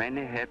you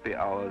many happy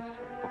hours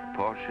of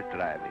Porsche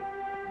driving.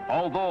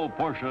 Although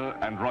Porsche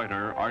and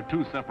Reuter are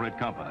two separate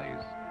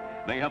companies,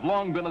 they have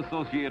long been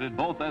associated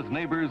both as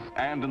neighbors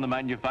and in the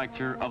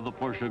manufacture of the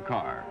Porsche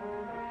car.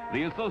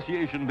 The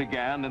association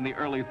began in the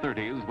early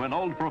 30s when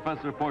old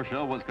Professor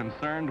Porsche was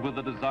concerned with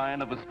the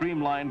design of a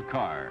streamlined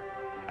car,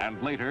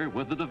 and later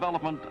with the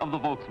development of the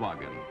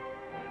Volkswagen.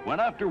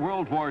 When after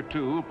World War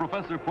II,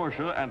 Professor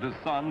Porsche and his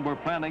son were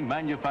planning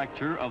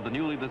manufacture of the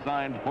newly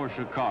designed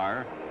Porsche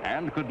car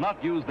and could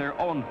not use their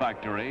own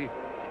factory,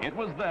 it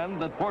was then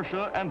that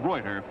Porsche and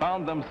Reuter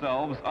found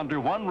themselves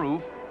under one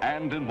roof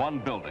and in one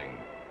building.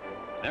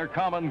 Their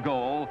common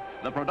goal,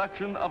 the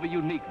production of a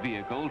unique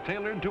vehicle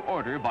tailored to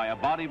order by a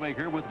body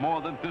maker with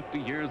more than 50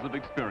 years of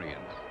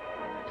experience.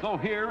 So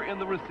here in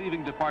the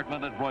receiving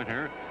department at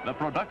Reuter, the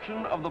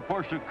production of the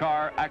Porsche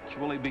car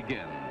actually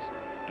begins.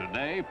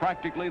 Today,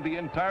 practically the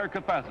entire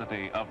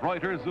capacity of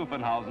Reuter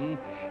Zuffenhausen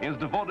is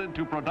devoted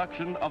to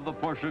production of the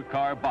Porsche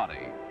car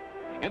body.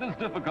 It is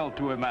difficult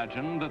to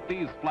imagine that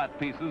these flat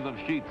pieces of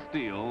sheet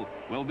steel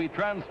will be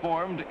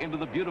transformed into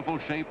the beautiful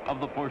shape of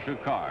the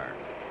Porsche car.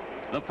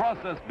 The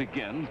process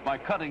begins by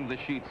cutting the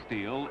sheet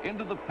steel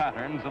into the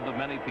patterns of the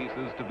many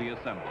pieces to be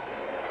assembled.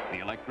 The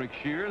electric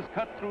shears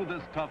cut through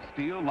this tough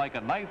steel like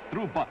a knife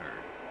through butter.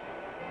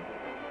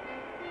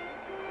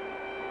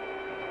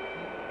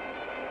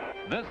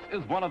 This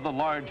is one of the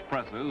large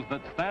presses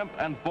that stamp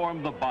and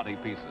form the body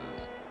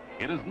pieces.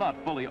 It is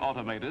not fully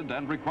automated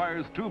and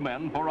requires 2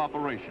 men for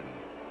operation.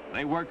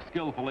 They work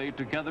skillfully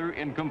together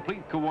in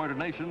complete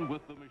coordination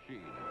with the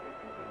machine.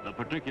 The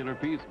particular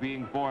piece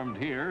being formed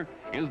here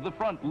is the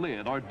front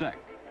lid or deck.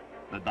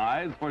 The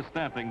dies for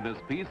stamping this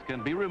piece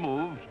can be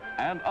removed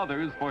and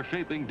others for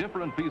shaping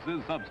different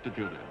pieces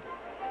substituted.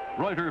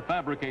 Reuter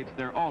fabricates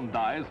their own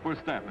dies for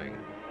stamping.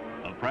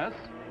 The press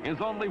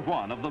is only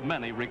one of the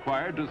many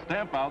required to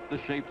stamp out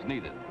the shapes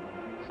needed.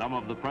 Some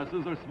of the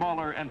presses are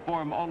smaller and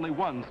form only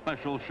one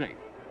special shape.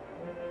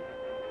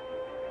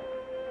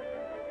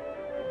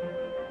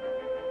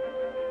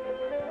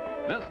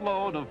 This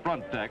load of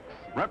front decks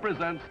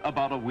represents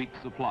about a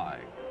week's supply.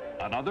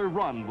 Another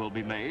run will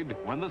be made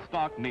when the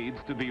stock needs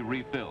to be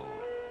refilled.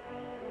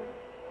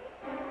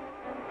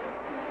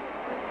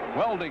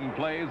 Welding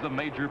plays a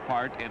major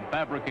part in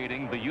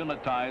fabricating the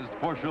unitized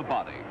Porsche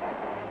body.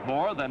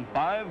 More than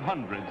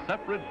 500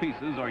 separate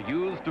pieces are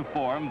used to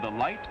form the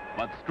light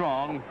but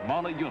strong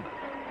mono-unit.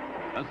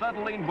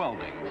 Acetylene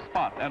welding,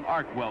 spot and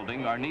arc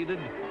welding are needed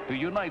to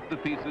unite the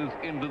pieces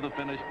into the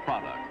finished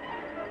product.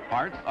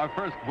 Parts are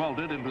first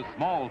welded into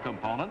small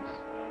components.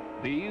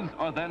 These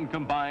are then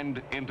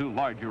combined into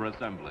larger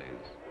assemblies.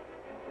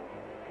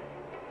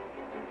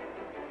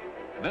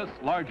 This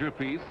larger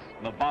piece,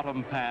 the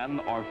bottom pan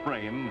or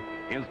frame,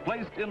 is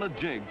placed in a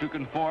jig to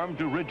conform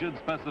to rigid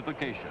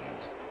specifications.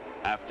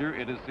 After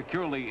it is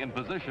securely in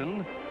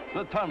position,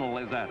 the tunnel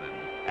is added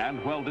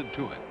and welded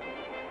to it.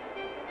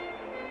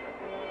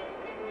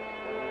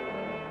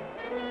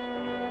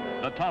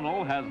 The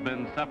tunnel has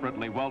been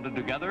separately welded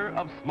together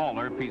of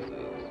smaller pieces.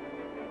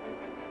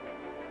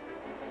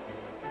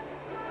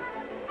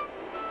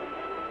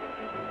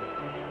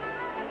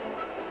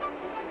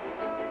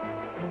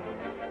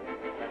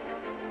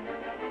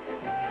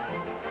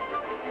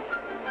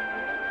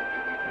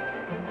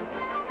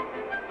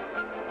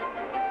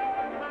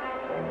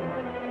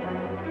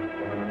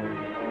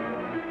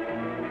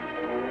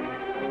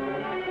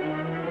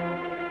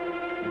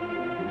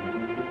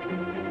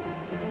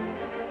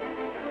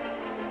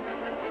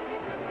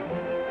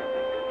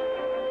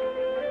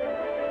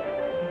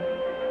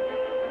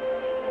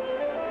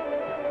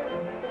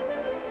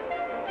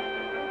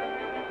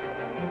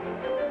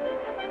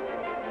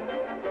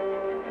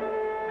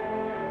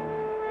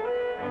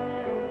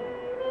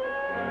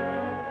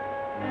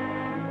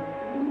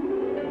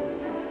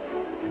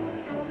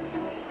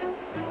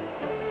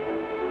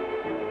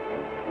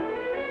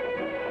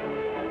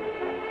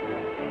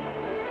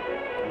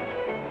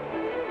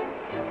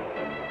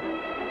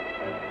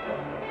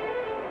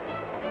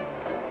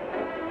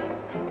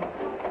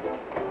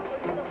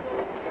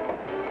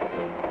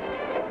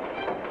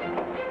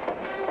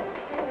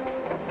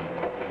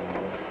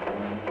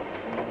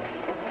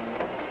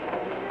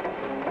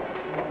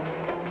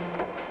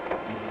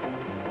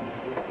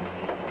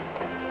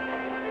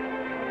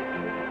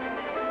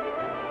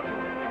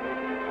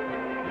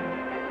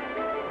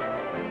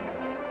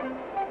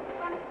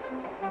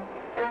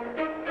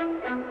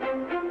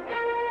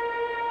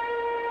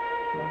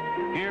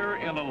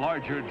 In a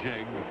larger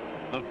jig,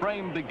 the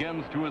frame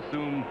begins to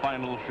assume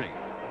final shape.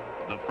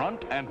 The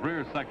front and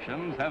rear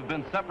sections have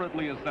been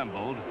separately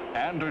assembled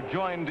and are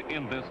joined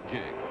in this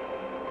jig.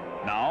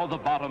 Now the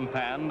bottom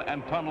pan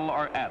and tunnel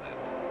are added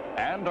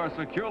and are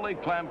securely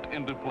clamped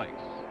into place.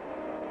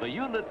 The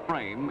unit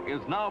frame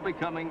is now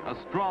becoming a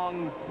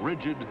strong,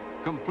 rigid,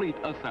 complete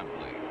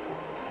assembly.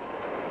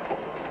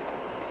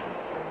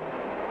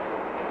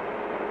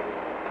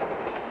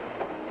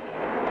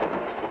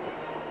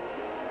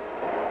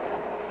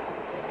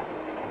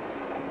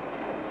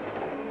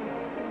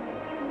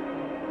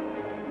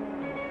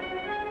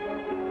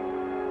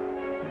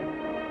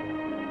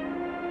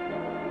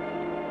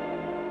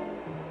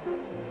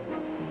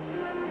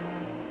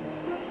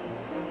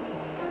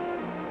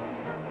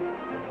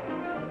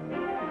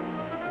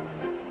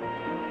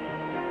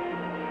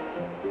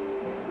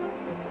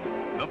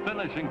 The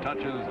finishing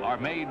touches are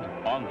made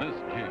on this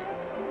jig.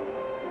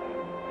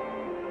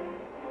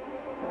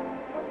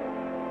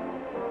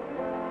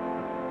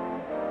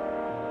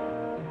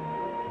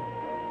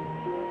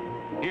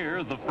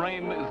 Here, the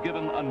frame is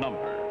given a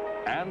number,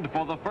 and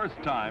for the first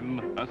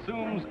time,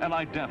 assumes an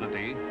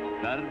identity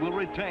that it will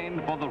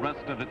retain for the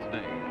rest of its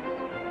days.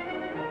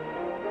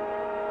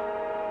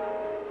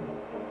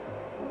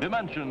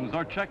 Dimensions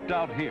are checked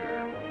out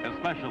here,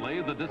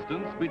 especially the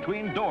distance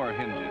between door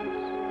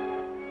hinges.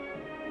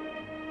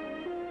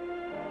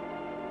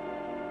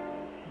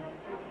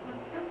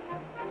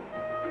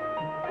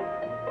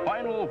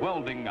 final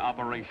welding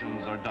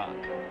operations are done.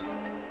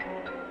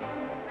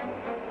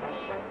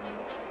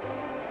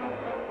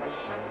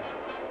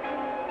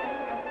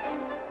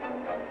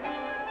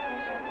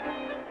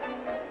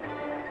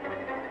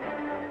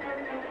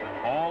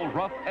 All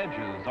rough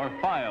edges are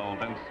filed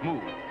and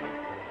smooth.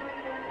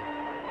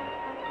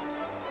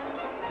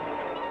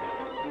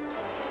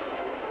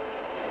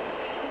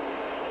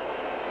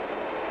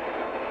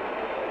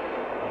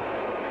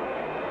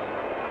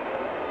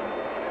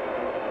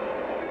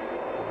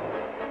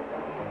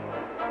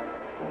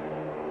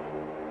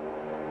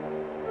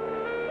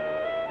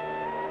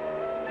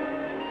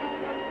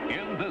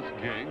 In this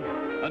jig,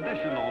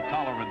 additional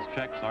tolerance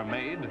checks are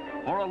made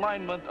for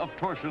alignment of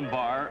torsion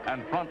bar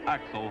and front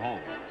axle holes.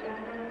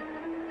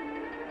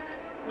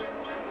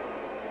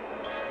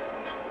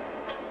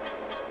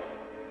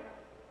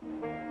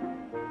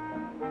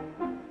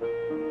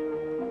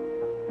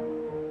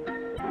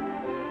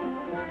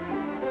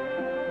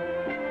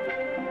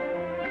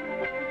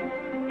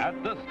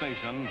 At this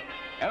station,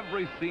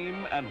 every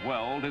seam and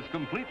weld is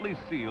completely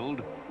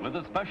sealed with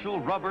a special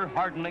rubber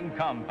hardening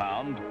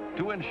compound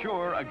to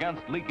ensure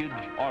against leakage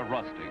or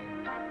rusting.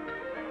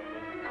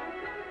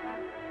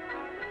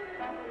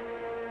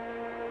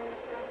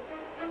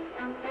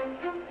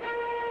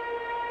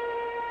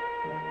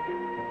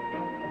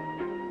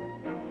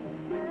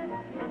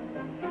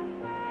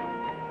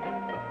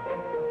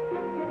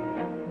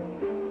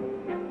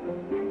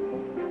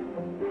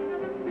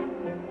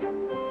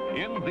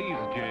 In these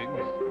jigs,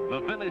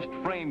 the finished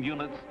frame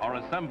units are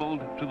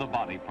assembled to the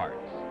body parts.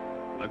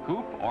 The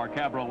coupe or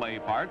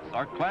cabriolet parts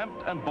are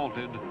clamped and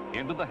bolted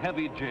into the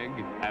heavy jig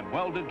and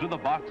welded to the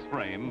box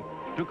frame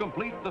to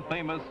complete the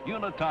famous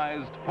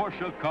unitized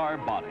Porsche car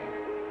body.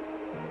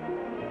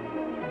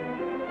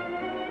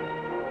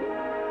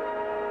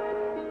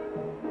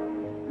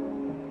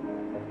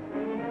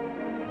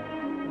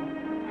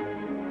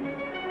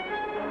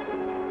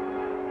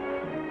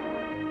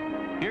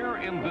 Here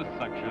in this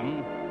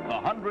section, the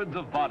hundreds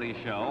of body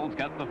shells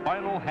get the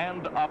final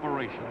hand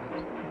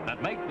operations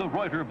that make the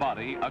Reuter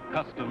body a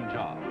custom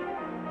job.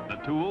 The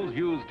tools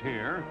used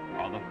here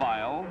are the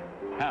file,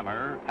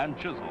 hammer, and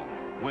chisel,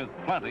 with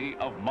plenty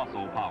of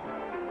muscle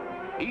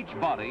power. Each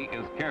body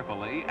is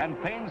carefully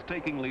and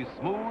painstakingly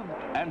smoothed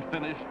and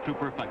finished to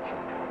perfection.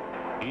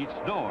 Each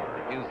door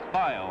is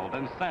filed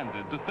and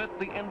sanded to fit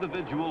the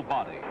individual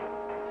body.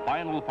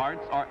 Final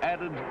parts are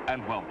added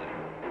and welded.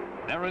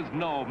 There is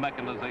no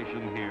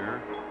mechanization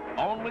here,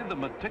 only the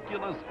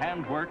meticulous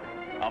handwork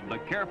of the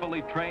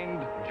carefully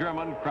trained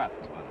German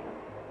craftsman.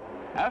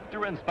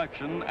 After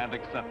inspection and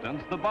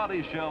acceptance, the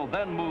body shell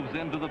then moves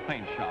into the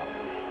paint shop.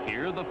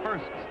 Here, the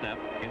first step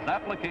is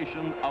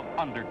application of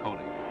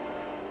undercoating.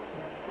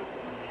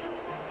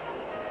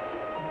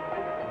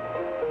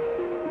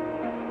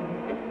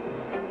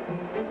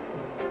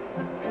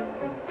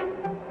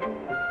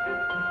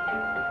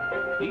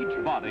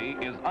 Each body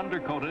is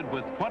undercoated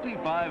with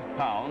 25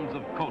 pounds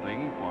of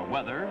coating for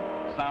weather,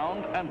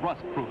 sound, and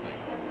rust proofing.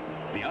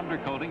 The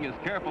undercoating is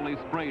carefully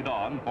sprayed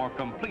on for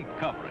complete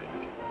coverage.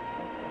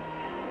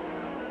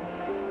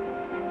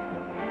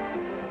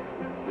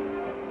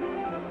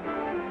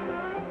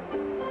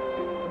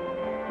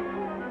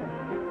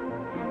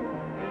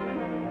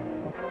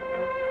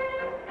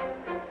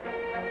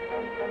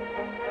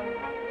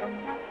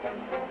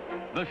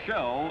 The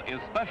shell is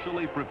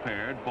specially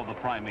prepared for the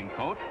priming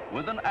coat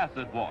with an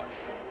acid wash.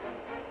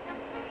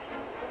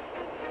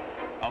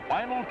 A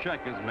final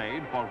check is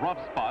made for rough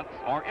spots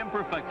or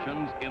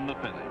imperfections in the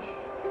finish.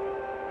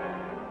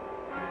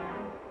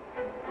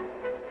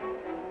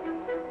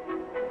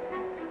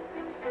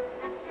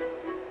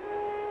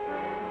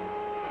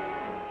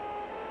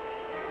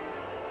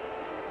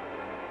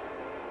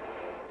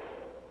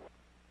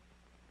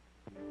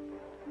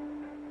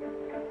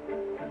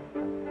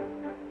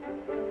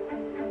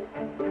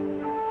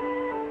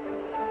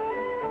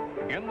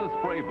 In the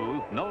spray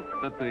booth, note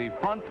that the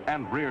front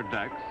and rear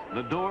decks,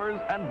 the doors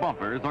and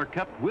bumpers are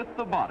kept with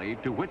the body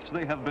to which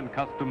they have been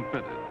custom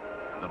fitted.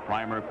 The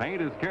primer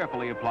paint is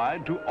carefully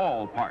applied to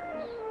all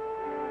parts.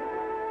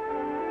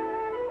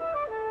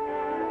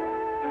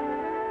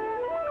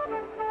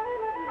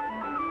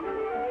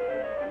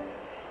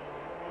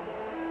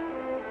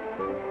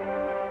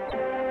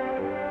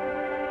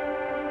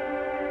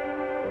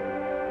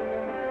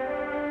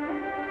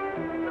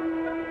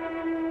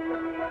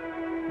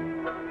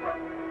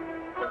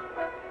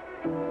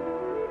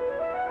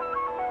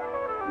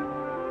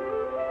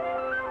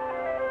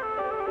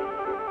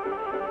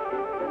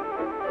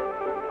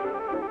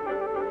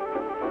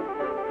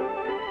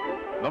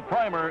 The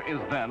primer is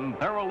then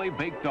thoroughly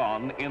baked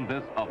on in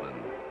this oven.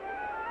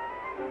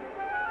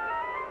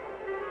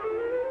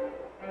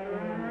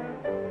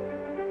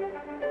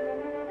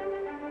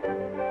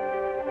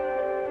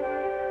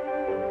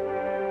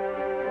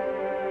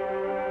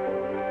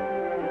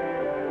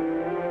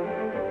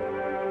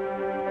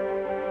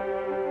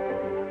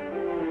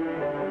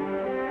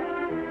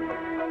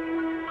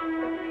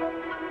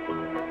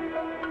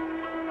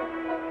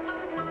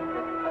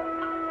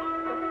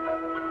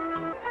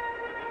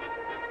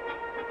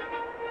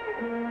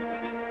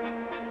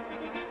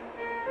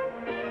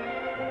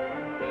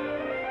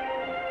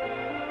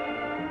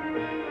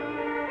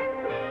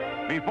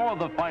 Before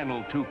the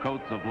final 2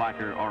 coats of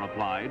lacquer are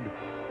applied,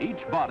 each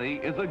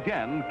body is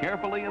again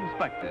carefully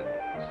inspected,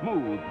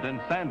 smoothed and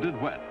sanded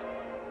wet.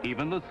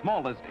 Even the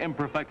smallest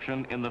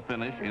imperfection in the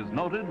finish is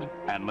noted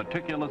and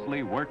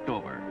meticulously worked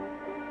over.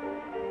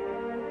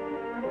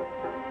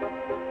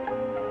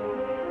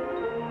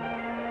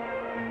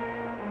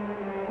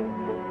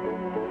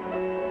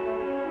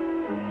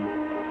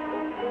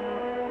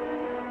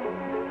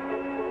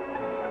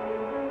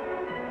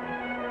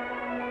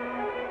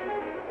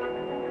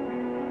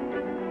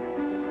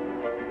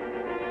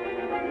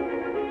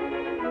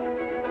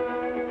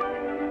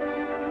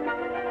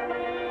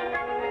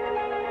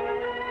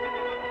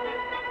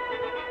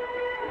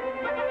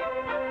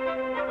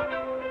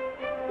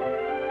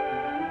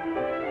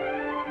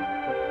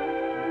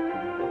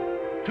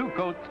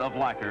 Coats of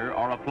lacquer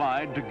are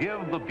applied to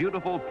give the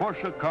beautiful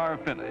Porsche car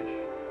finish.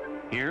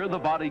 Here the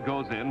body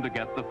goes in to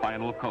get the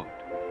final coat.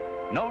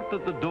 Note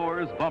that the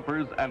doors,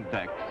 bumpers, and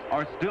decks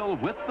are still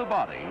with the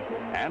body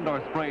and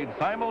are sprayed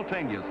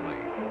simultaneously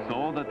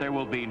so that there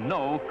will be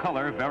no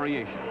color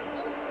variations.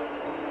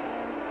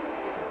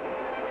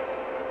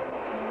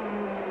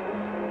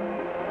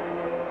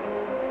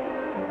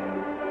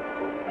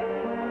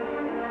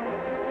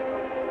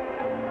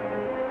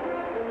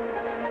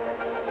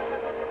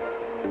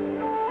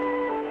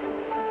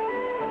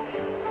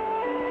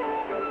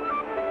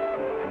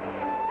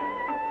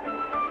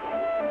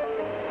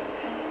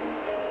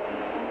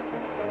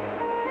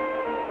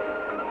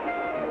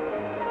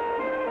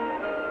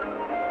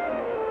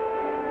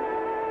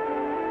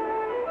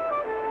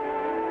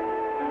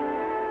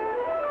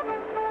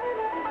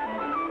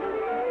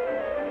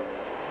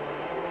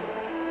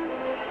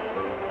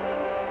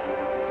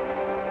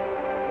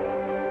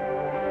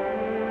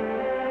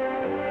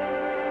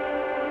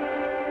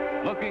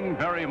 Looking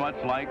very much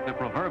like the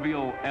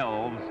proverbial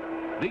elves,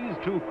 these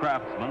 2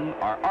 craftsmen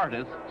are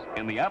artists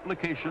in the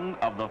application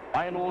of the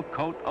final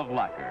coat of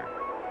lacquer.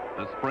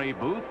 The spray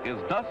booth is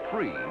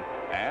dust-free,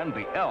 and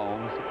the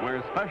elves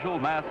wear special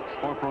masks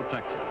for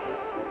protection.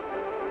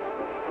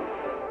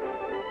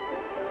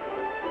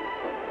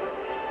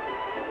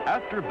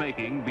 After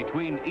baking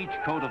between each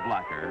coat of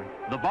lacquer,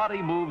 the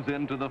body moves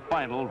into the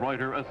final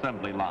Reuter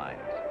assembly lines.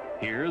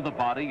 Here, the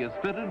body is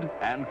fitted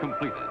and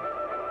completed.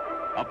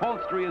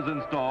 Upholstery is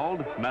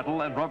installed,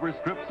 metal and rubber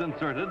strips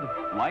inserted,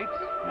 lights,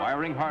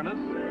 wiring harness,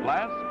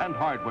 glass and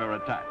hardware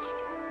attached.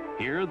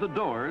 Here the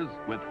doors,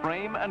 with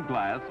frame and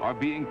glass, are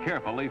being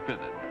carefully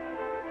fitted.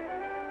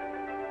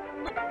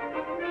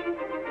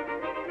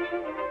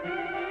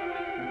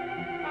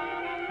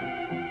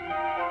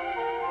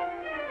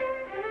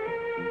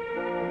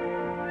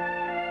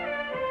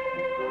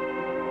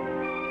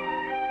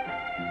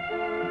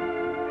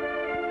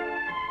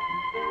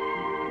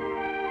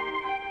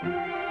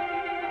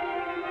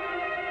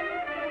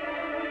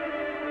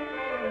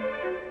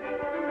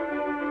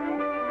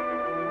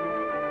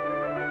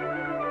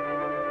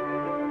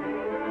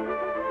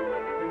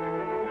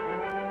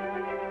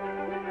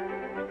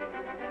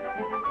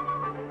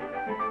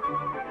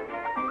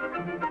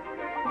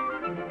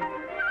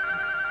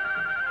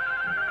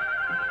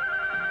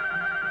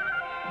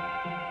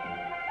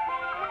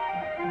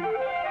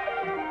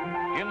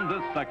 In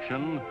this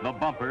section, the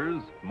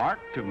bumpers,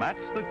 marked to match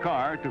the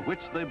car to which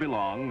they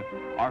belong,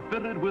 are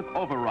fitted with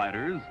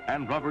overriders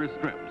and rubber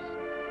strips.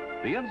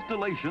 The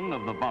installation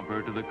of the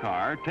bumper to the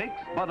car takes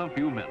but a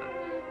few minutes.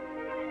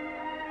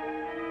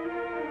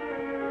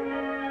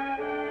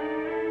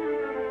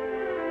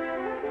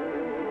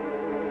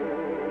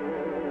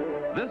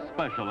 This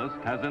specialist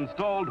has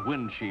installed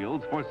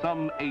windshields for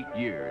some 8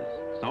 years,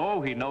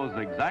 so he knows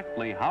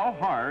exactly how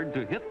hard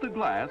to hit the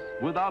glass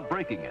without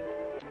breaking it.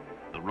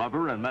 The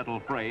rubber and metal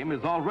frame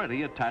is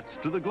already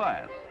attached to the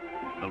glass.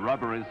 The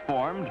rubber is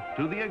formed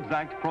to the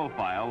exact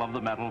profile of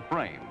the metal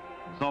frame,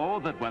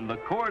 so that when the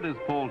cord is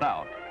pulled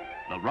out,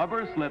 the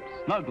rubber slips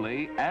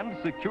snugly and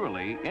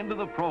securely into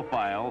the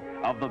profile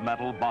of the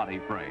metal body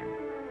frame.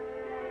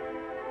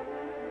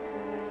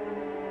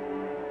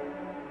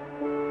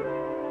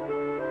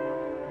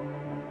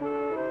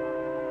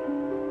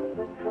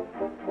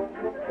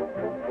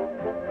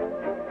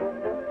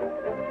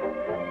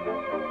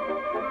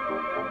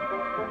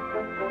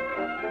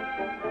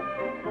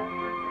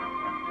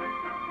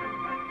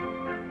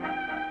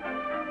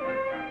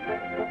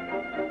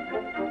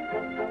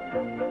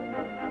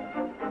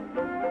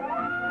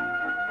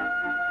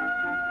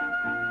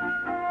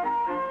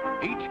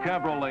 Each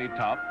cabriolet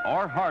top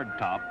or hard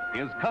top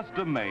is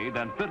custom made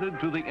and fitted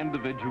to the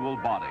individual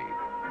body.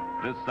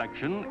 This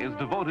section is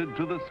devoted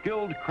to the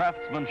skilled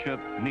craftsmanship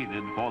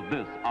needed for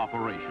this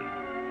operation.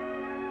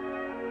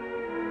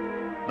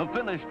 The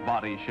finished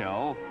body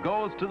shell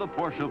goes to the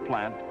Porsche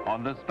plant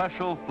on the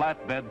special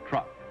flatbed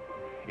truck.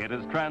 It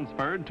is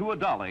transferred to a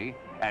dolly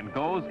and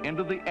goes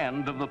into the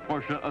end of the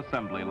Porsche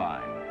assembly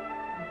line.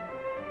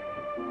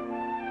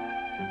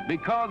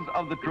 Because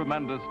of the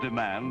tremendous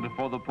demand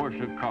for the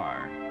Porsche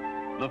car,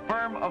 the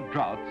firm of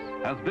Draughts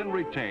has been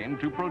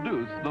retained to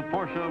produce the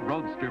Porsche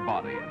Roadster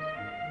bodies.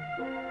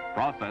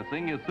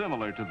 Processing is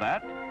similar to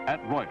that at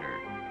Reuter.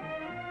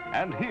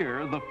 And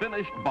here, the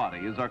finished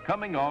bodies are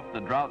coming off the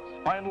Drought's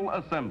final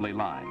assembly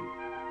line.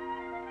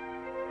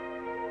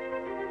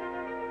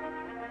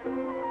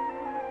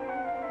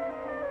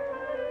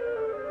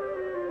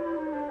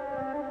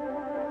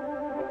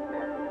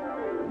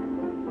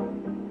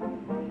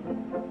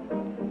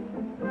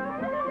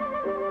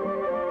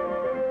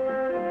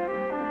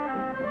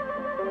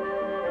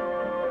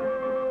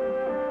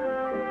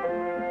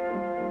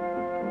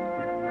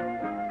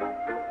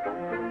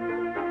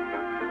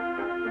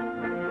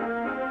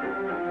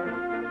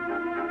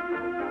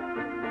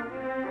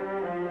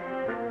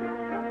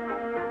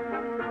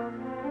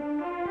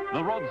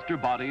 The roadster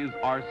bodies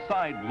are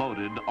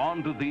side-loaded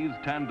onto these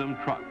tandem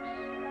trucks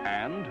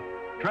and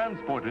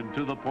transported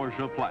to the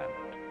Porsche plant.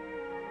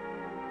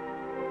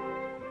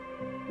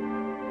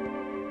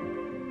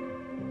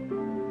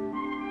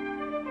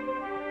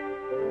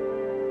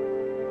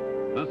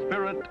 The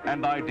spirit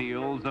and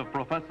ideals of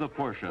Professor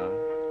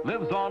Porsche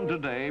lives on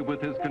today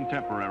with his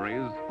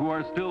contemporaries who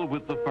are still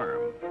with the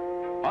firm.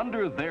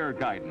 Under their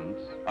guidance,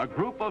 a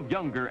group of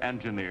younger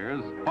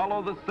engineers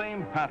follow the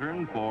same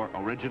pattern for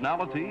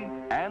originality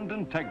and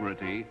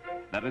integrity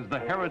that is the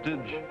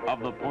heritage of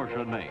the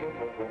Porsche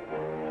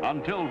name.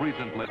 Until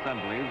recently,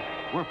 assemblies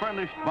were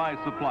furnished by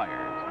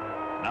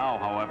suppliers. Now,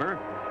 however,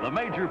 the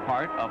major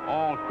part of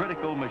all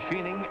critical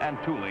machining and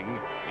tooling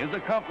is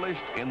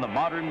accomplished in the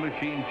modern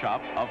machine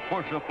shop of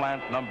Porsche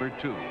Plant Number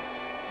 2.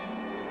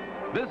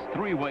 This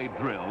three-way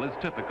drill is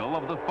typical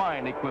of the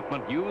fine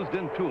equipment used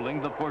in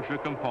tooling the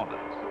Porsche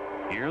components.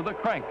 Here, the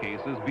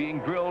crankcase is being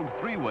drilled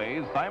three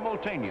ways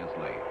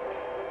simultaneously.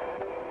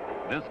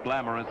 This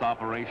glamorous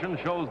operation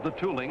shows the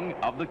tooling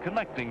of the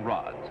connecting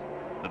rods.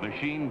 The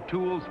machine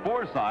tools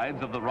four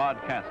sides of the rod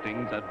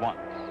castings at once.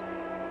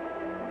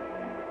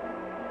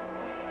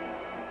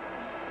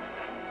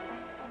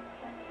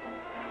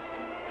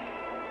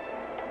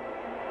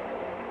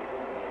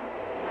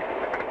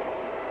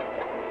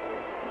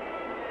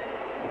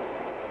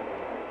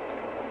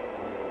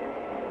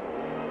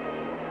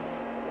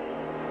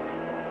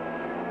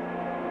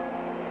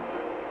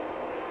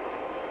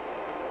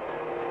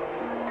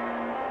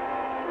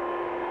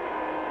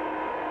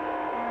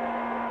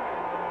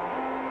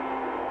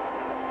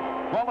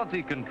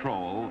 Quality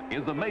control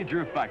is a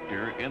major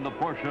factor in the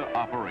Porsche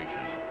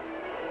operation.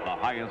 The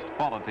highest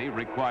quality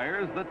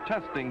requires that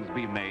testings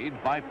be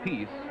made by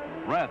piece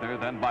rather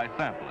than by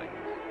samplings.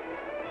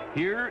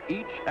 Here,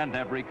 each and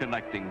every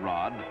connecting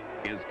rod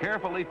is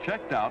carefully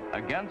checked out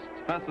against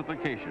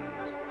specifications.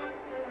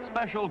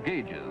 Special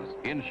gauges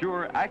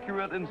ensure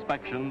accurate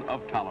inspection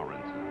of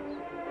tolerances.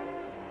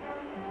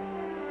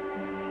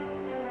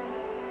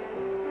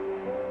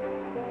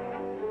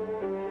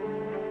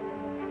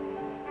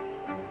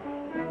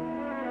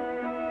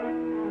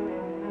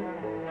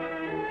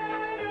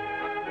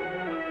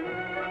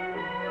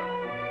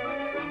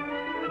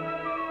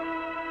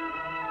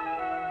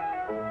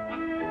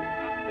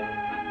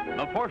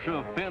 The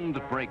Porsche finned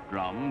brake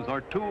drums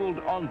are tooled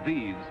on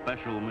these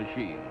special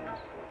machines.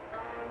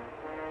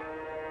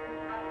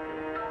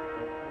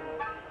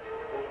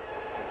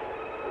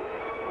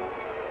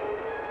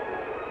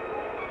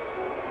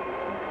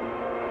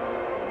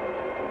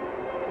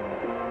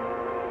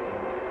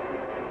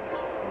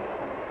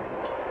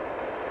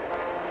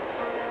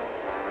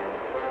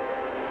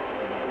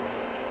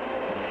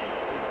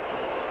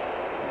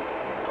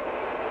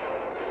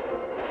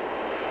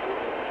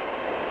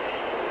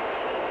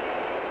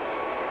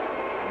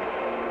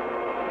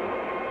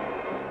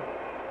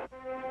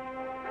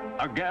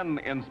 Again,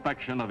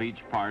 inspection of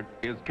each part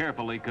is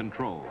carefully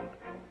controlled.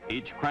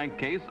 Each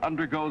crankcase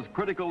undergoes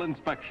critical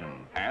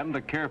inspection and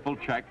a careful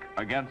check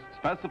against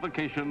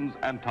specifications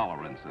and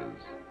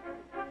tolerances.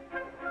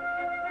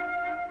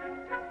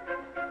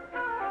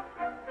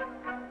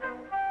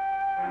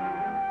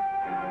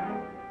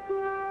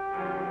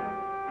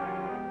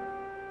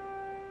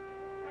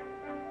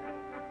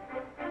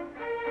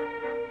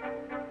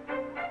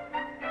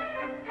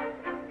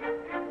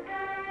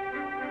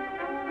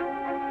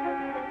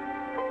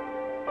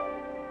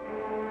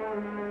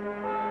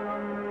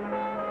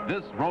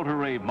 This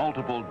rotary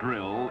multiple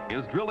drill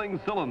is drilling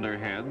cylinder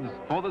heads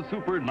for the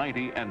Super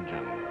 90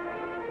 engine.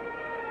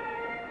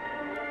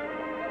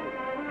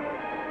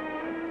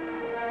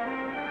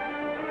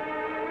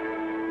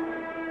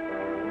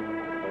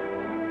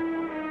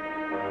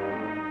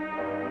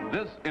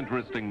 This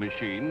interesting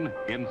machine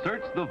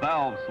inserts the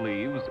valve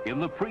sleeves in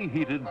the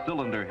preheated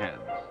cylinder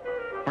heads.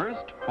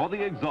 First for the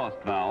exhaust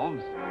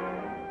valves,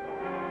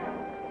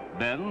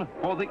 then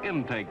for the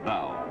intake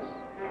valves.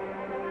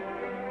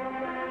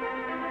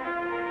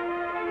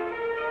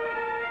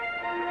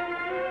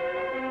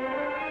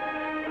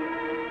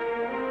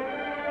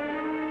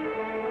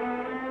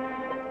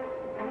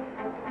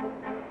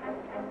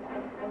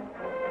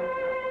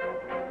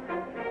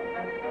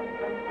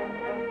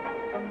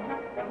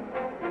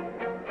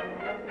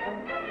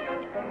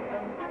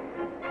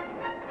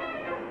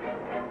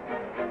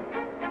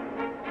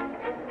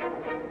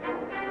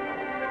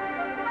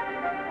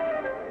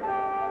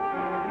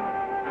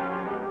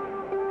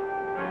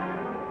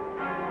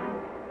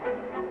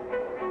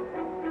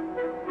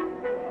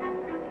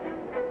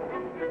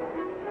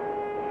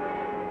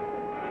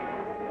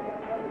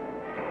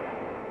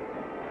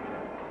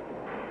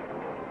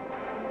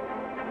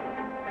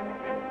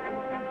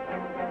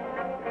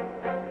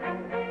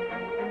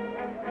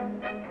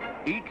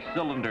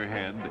 cylinder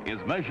head is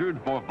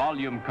measured for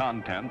volume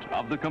content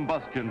of the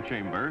combustion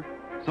chamber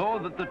so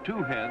that the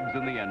two heads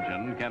in the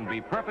engine can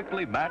be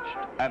perfectly matched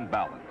and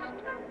balanced.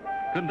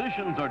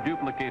 Conditions are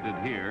duplicated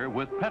here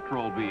with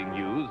petrol being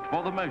used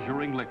for the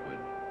measuring liquid.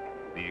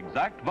 The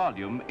exact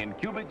volume in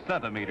cubic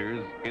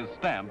centimeters is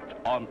stamped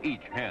on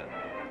each head.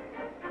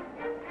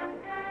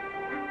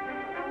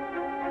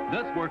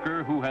 This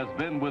worker, who has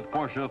been with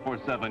Porsche for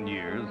 7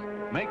 years,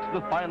 makes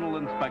the final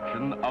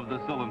inspection of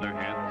the cylinder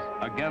heads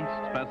against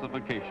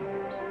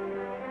specifications.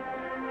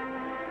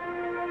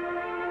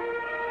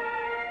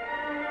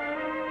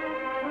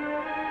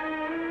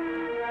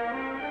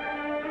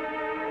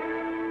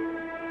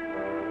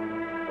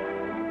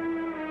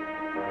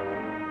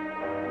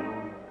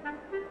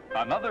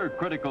 Another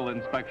critical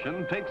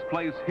inspection takes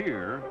place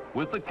here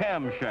with the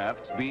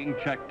camshafts being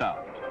checked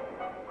out.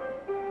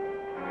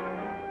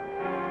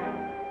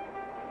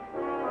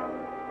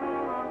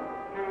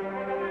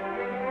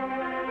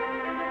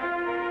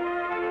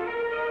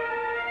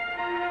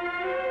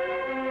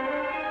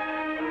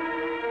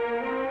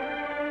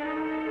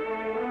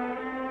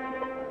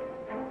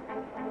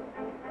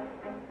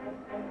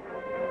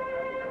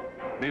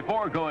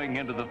 Before going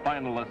into the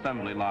final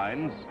assembly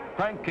lines,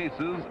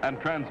 crankcases and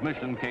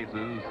transmission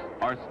cases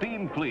are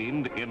steam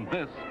cleaned in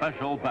this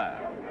special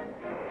bath.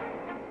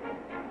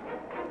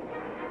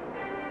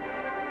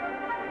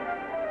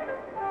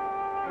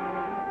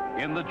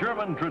 In the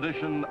German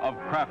tradition of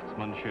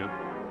craftsmanship,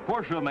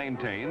 Porsche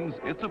maintains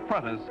its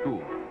apprentice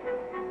school.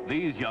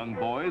 These young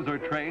boys are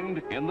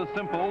trained in the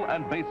simple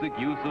and basic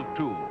use of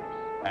tools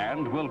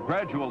and will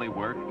gradually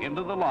work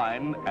into the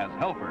line as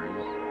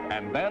helpers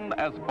and then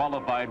as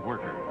qualified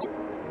workers.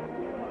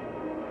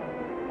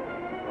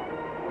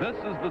 This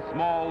is the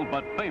small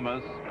but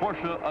famous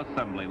Porsche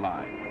assembly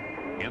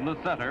line. In the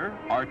center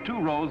are 2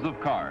 rows of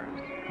cars,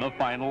 the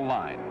final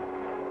line.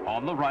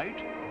 On the right,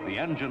 the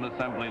engine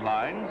assembly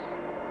lines,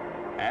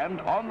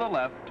 and on the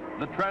left,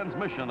 the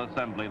transmission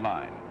assembly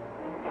line.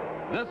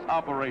 This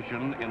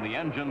operation in the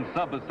engine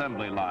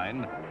sub-assembly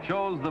line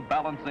shows the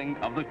balancing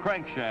of the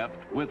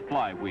crankshaft with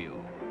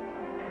flywheel.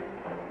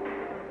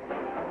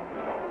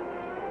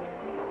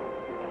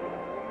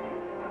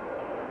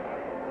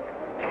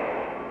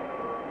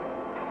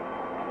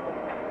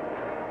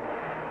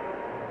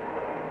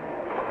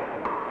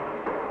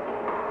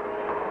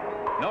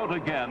 Note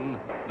again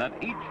that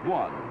each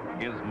one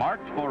is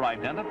marked for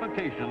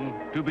identification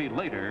to be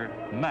later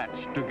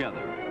matched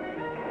together.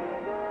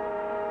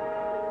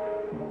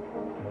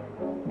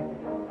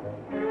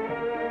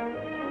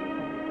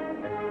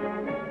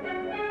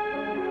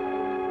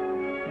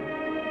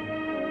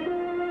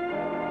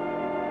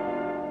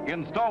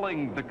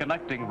 Installing the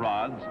connecting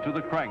rods to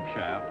the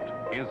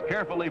crankshaft is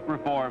carefully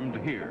performed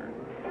here.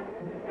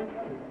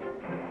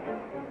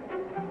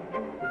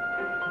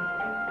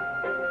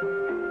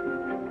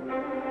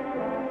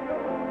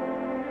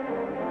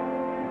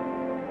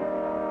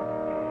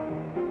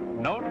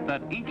 Note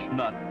that each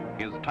nut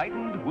is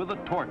tightened with a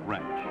torque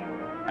wrench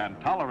and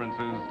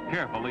tolerances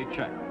carefully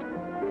checked.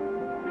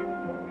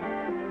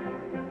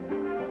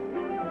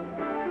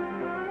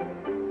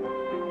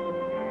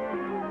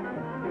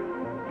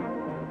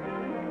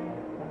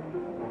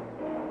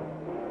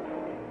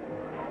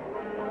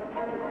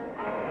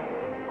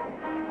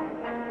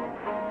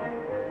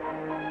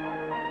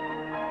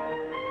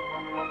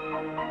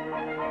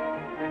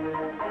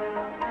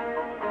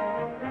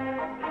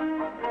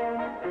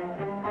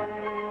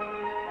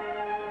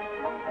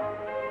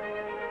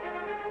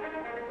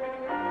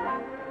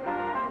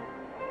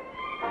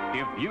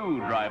 If you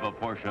drive a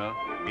Porsche,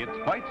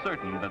 it's quite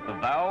certain that the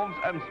valves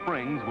and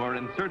springs were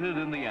inserted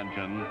in the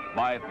engine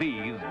by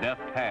these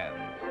deft hands.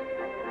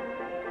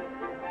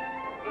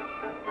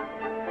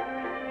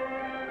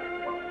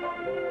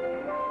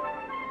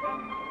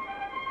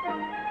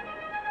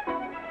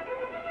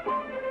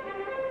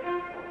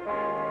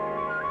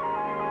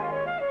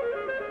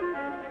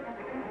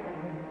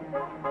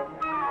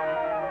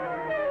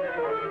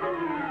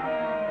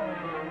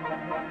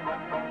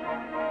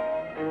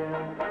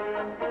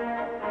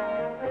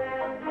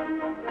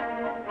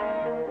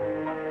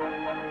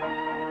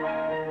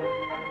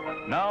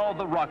 Now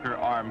the rocker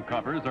arm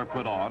covers are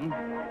put on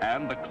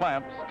and the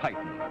clamps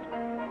tightened.